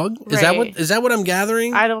the dog. Is that what I'm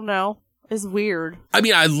gathering? I don't know. is weird. I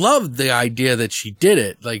mean, I love the idea that she did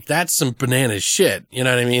it. Like, that's some bananas shit. You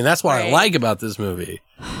know what I mean? That's what I Right. like about this movie.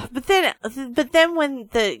 But then when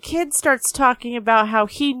the kid starts talking about how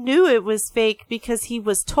he knew it was fake because he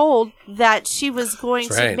was told that she was going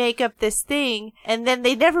That's to right. make up this thing, and then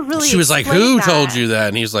they never really She was like, explained who that. told you that?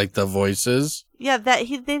 And he's like, the voices. Yeah, they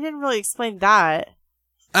didn't really explain that.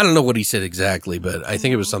 I don't know what he said exactly, but I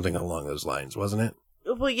think it was something along those lines, wasn't it?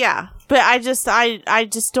 Well, yeah, but I just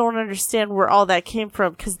don't understand where all that came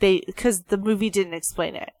from because the movie didn't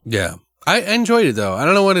explain it. Yeah. I enjoyed it though. I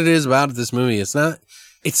don't know what it is about this movie.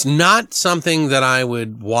 It's not something that I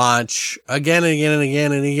would watch again and again and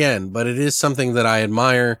again and again, but it is something that I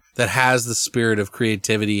admire that has the spirit of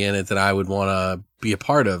creativity in it that I would want to be a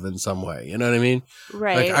part of in some way. You know what I mean?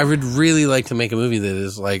 Right. Like, I would really like to make a movie that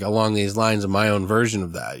is like along these lines of my own version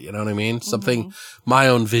of that. You know what I mean? Something, my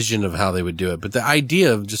own vision of how they would do it. But the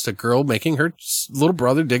idea of just a girl making her little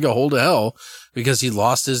brother dig a hole to hell because he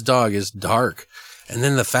lost his dog is dark. And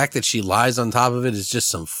then the fact that she lies on top of it is just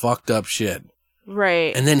some fucked up shit.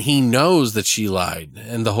 Right. And then he knows that she lied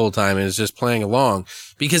and the whole time and is just playing along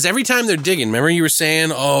because every time they're digging, remember you were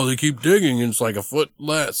saying, oh, they keep digging and it's like a foot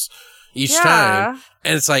less each time.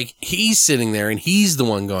 And it's like, he's sitting there and he's the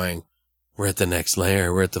one going, we're at the next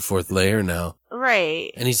layer. We're at the 4th layer now.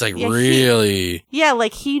 Right. And he's like, Yeah, really? Yeah,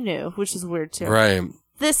 like he knew, which is weird too. Right.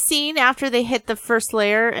 The scene after they hit the first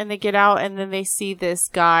layer and they get out and then they see this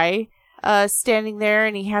guy standing there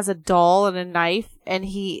and he has a doll and a knife and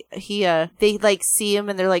they like see him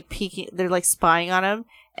and they're like peeking, they're like spying on him.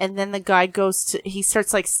 And then the guy he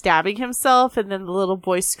starts like stabbing himself and then the little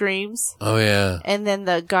boy screams. Oh, yeah. And then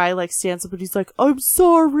the guy like stands up and he's like, I'm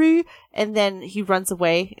sorry. And then he runs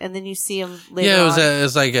away and then you see him later Yeah, on. it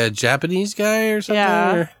was like a Japanese guy or something.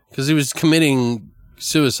 Yeah. Because he was committing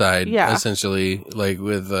suicide, Yeah. essentially, like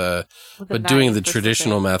With a but doing knife the or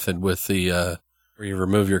traditional something. method with the, where you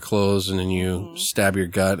remove your clothes and then you Mm-hmm. stab your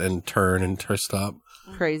gut and turn and stop.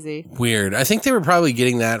 Crazy. Weird. I think they were probably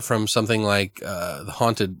getting that from something like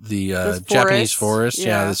the Japanese forest. Yeah,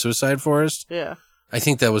 Yeah. the suicide forest. Yeah. I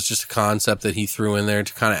think that was just a concept that he threw in there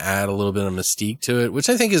to kind of add a little bit of mystique to it, which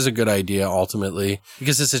I think is a good idea ultimately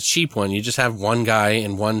because it's a cheap one. You just have one guy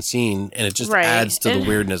in one scene and it just Right. adds to the And-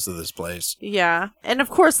 weirdness of this place. Yeah. And of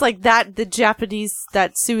course, like that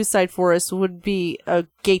suicide forest would be a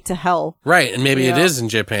gate to hell. Right. And maybe it Yeah. is in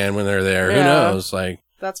Japan when they're there. Who Yeah. knows? Like,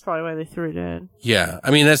 That's probably why they threw it in. yeah.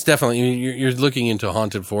 I mean, that's definitely, you're looking into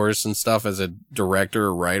haunted forests and stuff as a director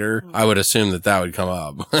or writer. I would assume that would come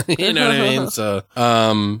up. You know what I mean? So,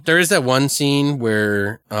 there is that one scene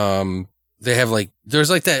where, they have like,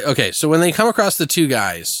 there's like that. Okay. So when they come across the two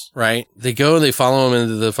guys, right? They go and they follow them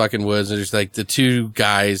into the fucking woods. And there's like the two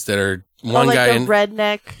guys that are one like guy the in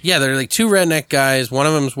redneck. Yeah, they're like two redneck guys. One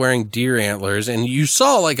of them's wearing deer antlers, and you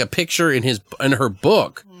saw like a picture in her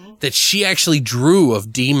book that she actually drew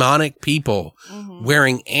of demonic people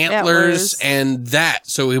wearing antlers and that.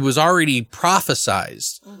 So it was already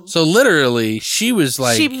prophesized. So literally, she was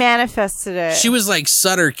like She manifested it. she was like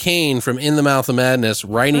Sutter Kane from In the Mouth of Madness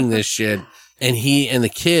writing this shit, and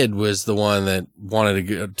the kid was the one that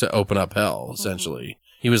wanted to open up hell. Essentially,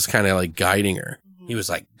 he was kind of like guiding her. He was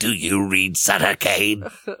like, "Do you read Sutter Kane?"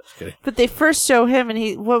 But they first show him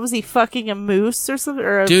and what was he fucking a moose or something?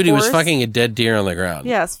 Or a Dude, he was horse? fucking a dead deer on the ground.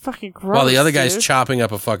 Yeah, it's fucking gross. While the other guy's dude. chopping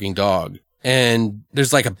up a fucking dog. And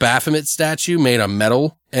there's like a Baphomet statue made of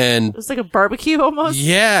metal. And It was like a barbecue almost.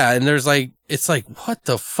 yeah, and there's like, it's like, what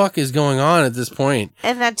the fuck is going on at this point?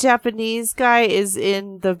 And that Japanese guy is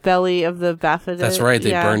in the belly of the Baphomet. That's right.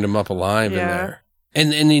 They Yeah. burned him up alive in Yeah. there.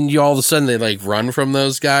 And then you all of a sudden they like run from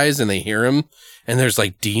those guys and they hear him. And there's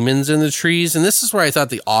like demons in the trees. And this is where I thought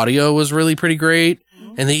the audio was really pretty great.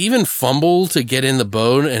 And they even fumble to get in the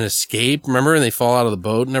boat and escape. Remember? And they fall out of the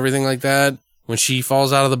boat and everything like that. When she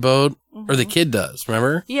falls out of the boat, or the kid does,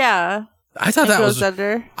 remember? Yeah. I thought It that goes was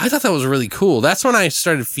under. I thought that was really cool. That's when I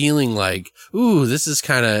started feeling like, ooh, this is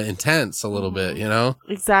kind of intense a little bit, you know?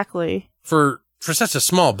 Exactly. For such a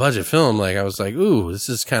small budget film, like I was like, ooh, this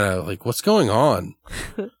is kind of like, what's going on?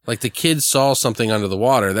 Like the kid saw something under the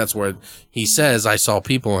water. That's where he says, I saw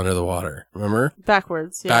people under the water. Remember?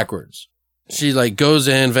 Backwards. Yeah. Backwards. She like goes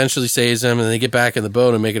in, eventually saves him, and they get back in the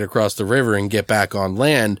boat and make it across the river and get back on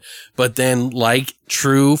land. But then, like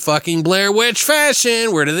true fucking Blair Witch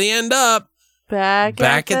fashion, where do they end up? Back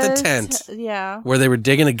at the tent. Yeah. Where they were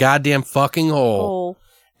digging a goddamn fucking hole. Oh.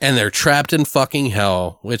 And they're trapped in fucking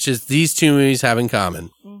hell, which is these two movies have in common.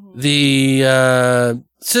 The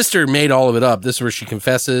sister made all of it up. This is where she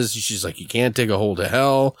confesses. She's like, you can't dig a hole to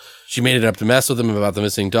hell. She made it up to mess with him about the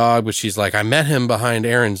missing dog, but she's like, I met him behind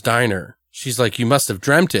Aaron's diner. She's like, you must have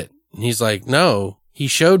dreamt it. And he's like, no, he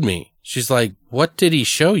showed me. She's like, what did he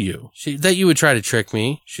show you? That you would try to trick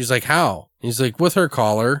me. She's like, how? He's like, with her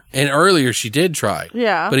collar. And earlier she did try.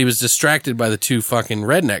 Yeah. But he was distracted by the two fucking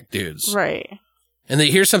redneck dudes. Right. And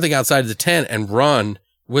they hear something outside the tent and run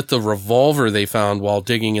with the revolver they found while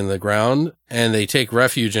digging in the ground. And they take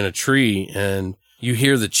refuge in a tree. And you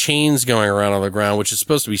hear the chains going around on the ground, which is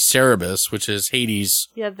supposed to be Cerberus, which is Hades.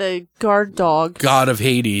 Yeah, the guard dog. God of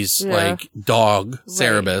Hades, Yeah. like dog, Right.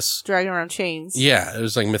 Cerberus. Dragging around chains. Yeah, it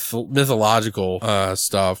was like mythological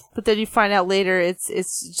stuff. But then you find out later it's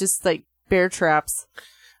just like bear traps.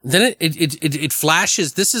 Then it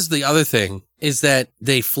flashes. This is the other thing, is that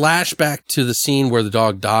they flash back to the scene where the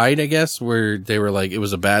dog died, I guess, where they were like, it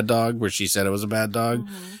was a bad dog, where she said it was a bad dog.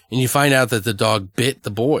 Mm-hmm. And you find out that the dog bit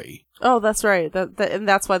the boy. Oh, that's right. And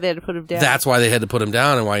that's why they had to put him down. That's why they had to put him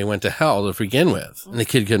down and why he went to hell to begin with. And the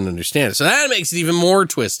kid couldn't understand it. So that makes it even more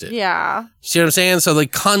twisted. Yeah. See what I'm saying? So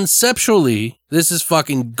like conceptually, this is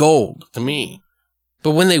fucking gold to me.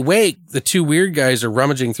 But when they wake, the two weird guys are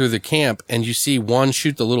rummaging through the camp and you see one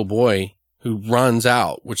shoot the little boy who runs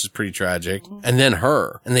out, which is pretty tragic, and then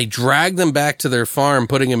her. And they drag them back to their farm,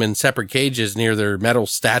 putting them in separate cages near their metal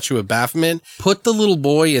statue of Baphomet, put the little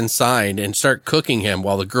boy inside and start cooking him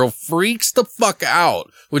while the girl freaks the fuck out,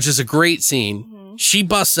 which is a great scene. She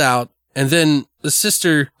busts out. And then the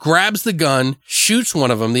sister grabs the gun, shoots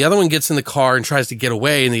one of them. The other one gets in the car and tries to get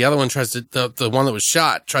away. And the other one tries to, the one that was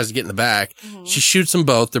shot tries to get in the back. She shoots them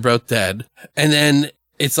both. They're both dead. And then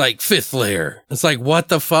it's like fifth layer. It's like, what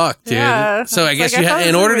the fuck, dude? Yeah. So I It's guess like, I thought it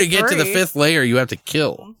in was order to only get to the 3. fifth layer, you have to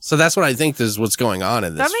kill. So that's what I think is what's going on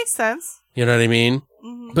in this. That makes sense. You know what I mean?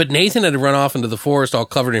 But Nathan had to run off into the forest all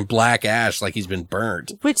covered in black ash like he's been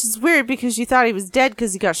burnt. Which is weird because you thought he was dead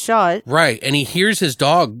because he got shot. Right. And he hears his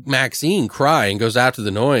dog, Maxine, cry and goes after the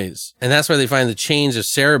noise. And that's where they find the chains of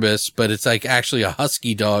Cerberus, but it's like actually a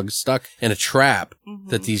husky dog stuck in a trap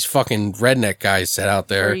that these fucking redneck guys set out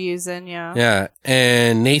there. They're using, yeah. Yeah.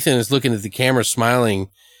 And Nathan is looking at the camera smiling.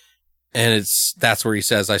 And that's where he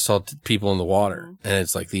says, I saw people in the water. And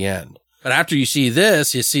it's like the end. But after you see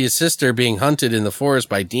this, you see his sister being hunted in the forest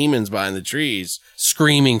by demons behind the trees,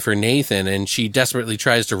 screaming for Nathan, and she desperately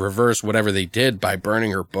tries to reverse whatever they did by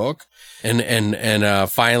burning her book and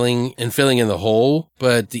filing and filling in the hole.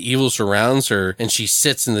 But the evil surrounds her, and she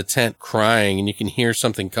sits in the tent crying, and you can hear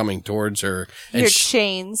something coming towards her. Your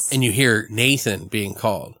chains. And you hear Nathan being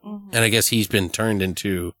called. And I guess he's been turned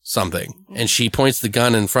into something. And she points the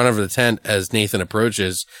gun in front of the tent as Nathan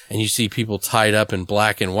approaches, and you see people tied up in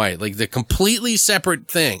black and white. Like the completely separate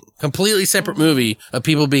thing, completely separate movie of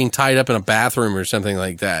people being tied up in a bathroom or something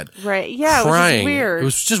like that. Right. Yeah, Crying. it was weird. It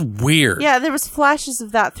was just weird. Yeah, there was flashes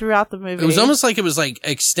of that throughout the movie. It was almost like it was like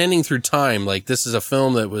extending through time. Like this is a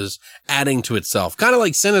film that was adding to itself. Kind of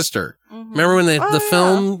like Sinister. Remember when the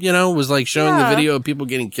film, you know, was like showing the video of people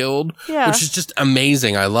getting killed? Yeah. Which is just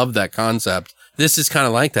amazing. I love that concept. This is kind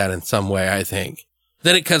of like that in some way, I think.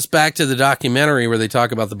 Then it cuts back to the documentary where they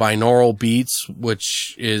talk about the binaural beats,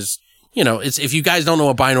 which is, you know, it's, if you guys don't know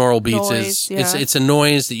what binaural beats is, it's a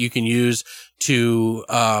noise that you can use to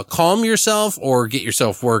calm yourself or get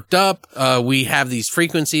yourself worked up. We have these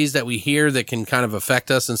frequencies that we hear that can kind of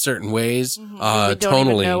affect us in certain ways,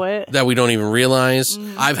 tonally, that we don't even realize.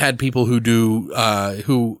 I've had people who do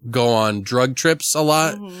who go on drug trips a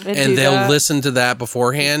lot, and they'll listen to that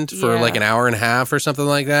beforehand for like an hour and a half or something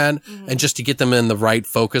like that, and just to get them in the right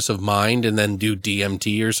focus of mind, and then do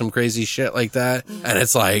DMT or some crazy shit like that. And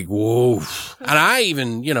it's like, whoa. And I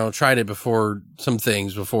even, you know, tried it before in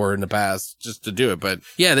the past just to do it. But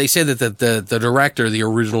yeah, they say that the director, the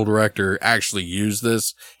original director, actually used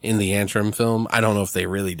this in the Antrim film. I don't know if they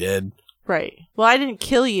really did. Right. Well, I didn't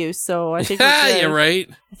kill you, so I think we're good. Yeah, right.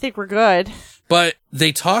 I think we're good. But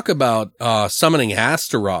they talk about summoning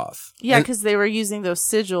Astaroth. Yeah, because they were using those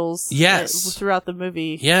sigils throughout the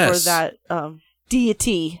movie for that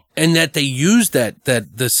deity. And that they used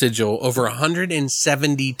the sigil over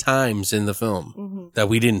 170 times in the film that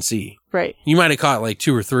we didn't see. Right. You might have caught like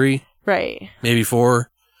 2 or 3. Right. Maybe 4.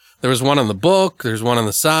 There was one on the book. There's one on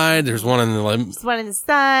the side. There's one in the There's one in the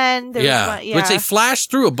sun. But they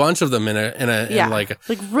flashed through a bunch of them in like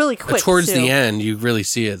really quick. Towards the end, you really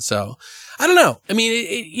see it. So I don't know. I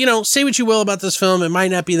mean, you know, say what you will about this film. It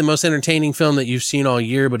might not be the most entertaining film that you've seen all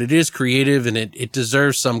year, but it is creative and it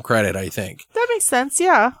deserves some credit, I think. That makes sense.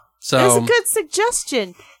 Yeah. So it was a good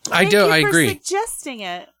suggestion. I agree. Suggesting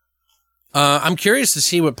it. I'm curious to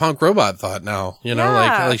see what Punk Robot thought now. You know,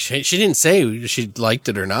 like she didn't say she liked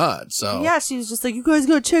it or not. So yeah, she was just like, you guys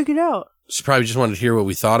go check it out. She probably just wanted to hear what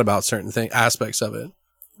we thought about certain aspects of it.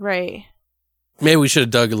 Right. Maybe we should have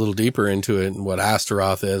dug a little deeper into it and what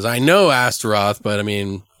Astaroth is. I know Astaroth, but I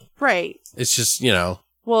mean, right. It's just, you know,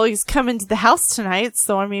 Well, he's coming to the house tonight,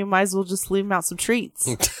 so I mean, might as well just leave him out some treats.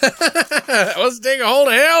 Let's take a hold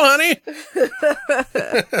of hell, honey.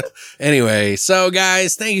 Anyway, so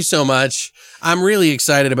guys, thank you so much. I'm really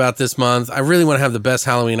excited about this month. I really want to have the best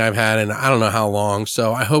Halloween I've had in I don't know how long.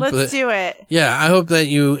 So I hope Let's do it. Yeah, I hope that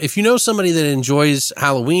if you know somebody that enjoys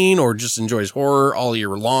Halloween or just enjoys horror all year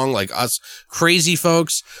long, like us crazy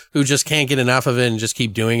folks who just can't get enough of it and just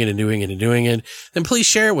keep doing it and doing it and doing it, then please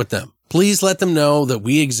share it with them. Please let them know that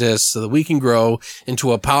we exist so that we can grow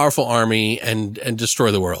into a powerful army and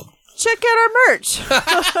destroy the world. Check out our merch.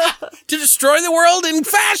 To destroy the world in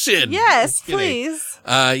fashion. Yes, Kidding. please.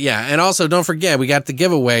 Yeah. And also don't forget, we got the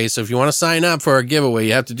giveaway. So if you want to sign up for our giveaway,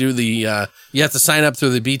 you have to do you have to sign up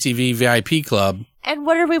through the BTV VIP club. And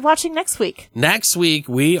what are we watching next week? Next week,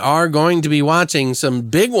 we are going to be watching some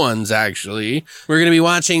big ones, actually. We're going to be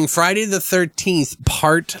watching Friday the 13th,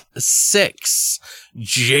 Part 6.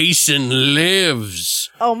 Jason Lives.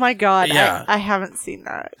 Oh my God. Yeah. I haven't seen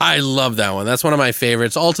that. I love that one. That's one of my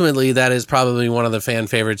favorites. Ultimately, that is probably one of the fan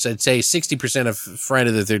favorites. I'd say 60% of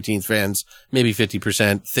Friday the 13th fans, maybe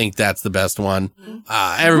 50%, think that's the best one.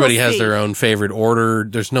 Everybody has their own favorite order.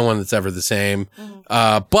 There's no one that's ever the same.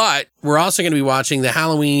 But we're also going to be watching the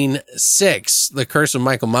Halloween 6, The Curse of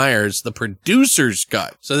Michael Myers, the producer's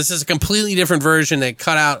cut. So this is a completely different version that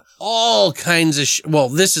cut out all kinds of well,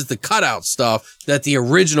 this is the cutout stuff that the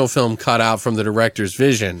original film cut out from the director's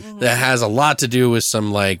vision that has a lot to do with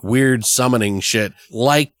some like weird summoning shit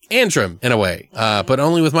like Antrim in a way, but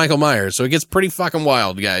only with Michael Myers. So it gets pretty fucking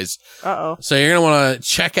wild, guys. Uh-oh. So you're going to want to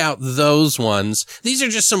check out those ones. These are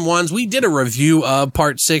just some ones. We did a review of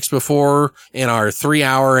Part 6 before in our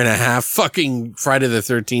 3.5-hour fucking Friday the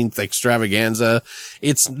 13th extravaganza.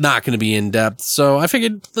 It's not going to be in depth. So I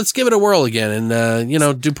figured let's give it a whirl again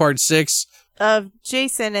and, do Part 6. Of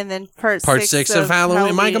Jason and then part 6 of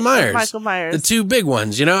Halloween, Michael Myers. Michael Myers. The two big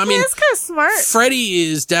ones, I mean, it's kind of smart. Freddy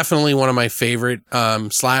is definitely one of my favorite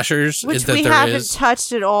slashers. Which that we there haven't is.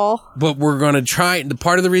 touched at all. But we're going to try. The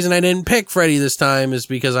part of the reason I didn't pick Freddy this time is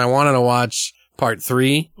because I wanted to watch Part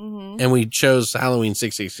 3, and we chose Halloween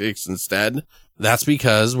 666 instead. That's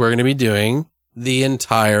because we're going to be doing the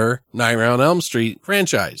entire Nightmare on Elm Street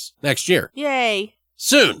franchise next year. Yay.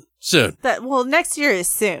 Soon. Next year is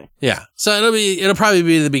soon. Yeah. So it'll probably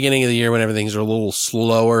be the beginning of the year when everything's a little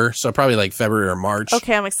slower. So probably like February or March.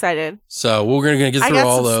 Okay, I'm excited. So we're going to get through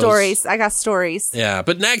all those. I got stories. Yeah.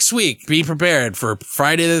 But next week, be prepared for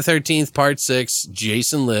Friday the 13th, Part 6,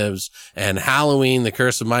 Jason Lives, and Halloween, The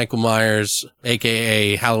Curse of Michael Myers,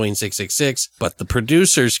 aka Halloween 666. But the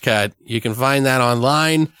producer's cut, you can find that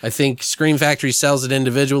online. I think Scream Factory sells it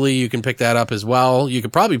individually. You can pick that up as well. You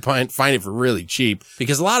could probably find it for really cheap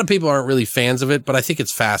because a lot of people aren't really fans of it, but I think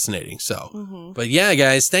it's fascinating. So, But yeah,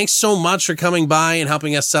 guys, thanks so much for coming by and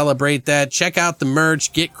helping us celebrate that. Check out the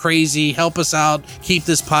merch, get crazy, help us out, keep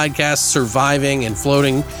this podcast surviving and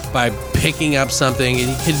floating by picking up something.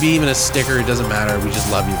 It could be even a sticker. It doesn't matter. We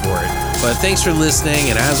just love you for it. But thanks for listening.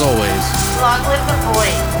 And as always, Long live the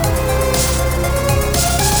void.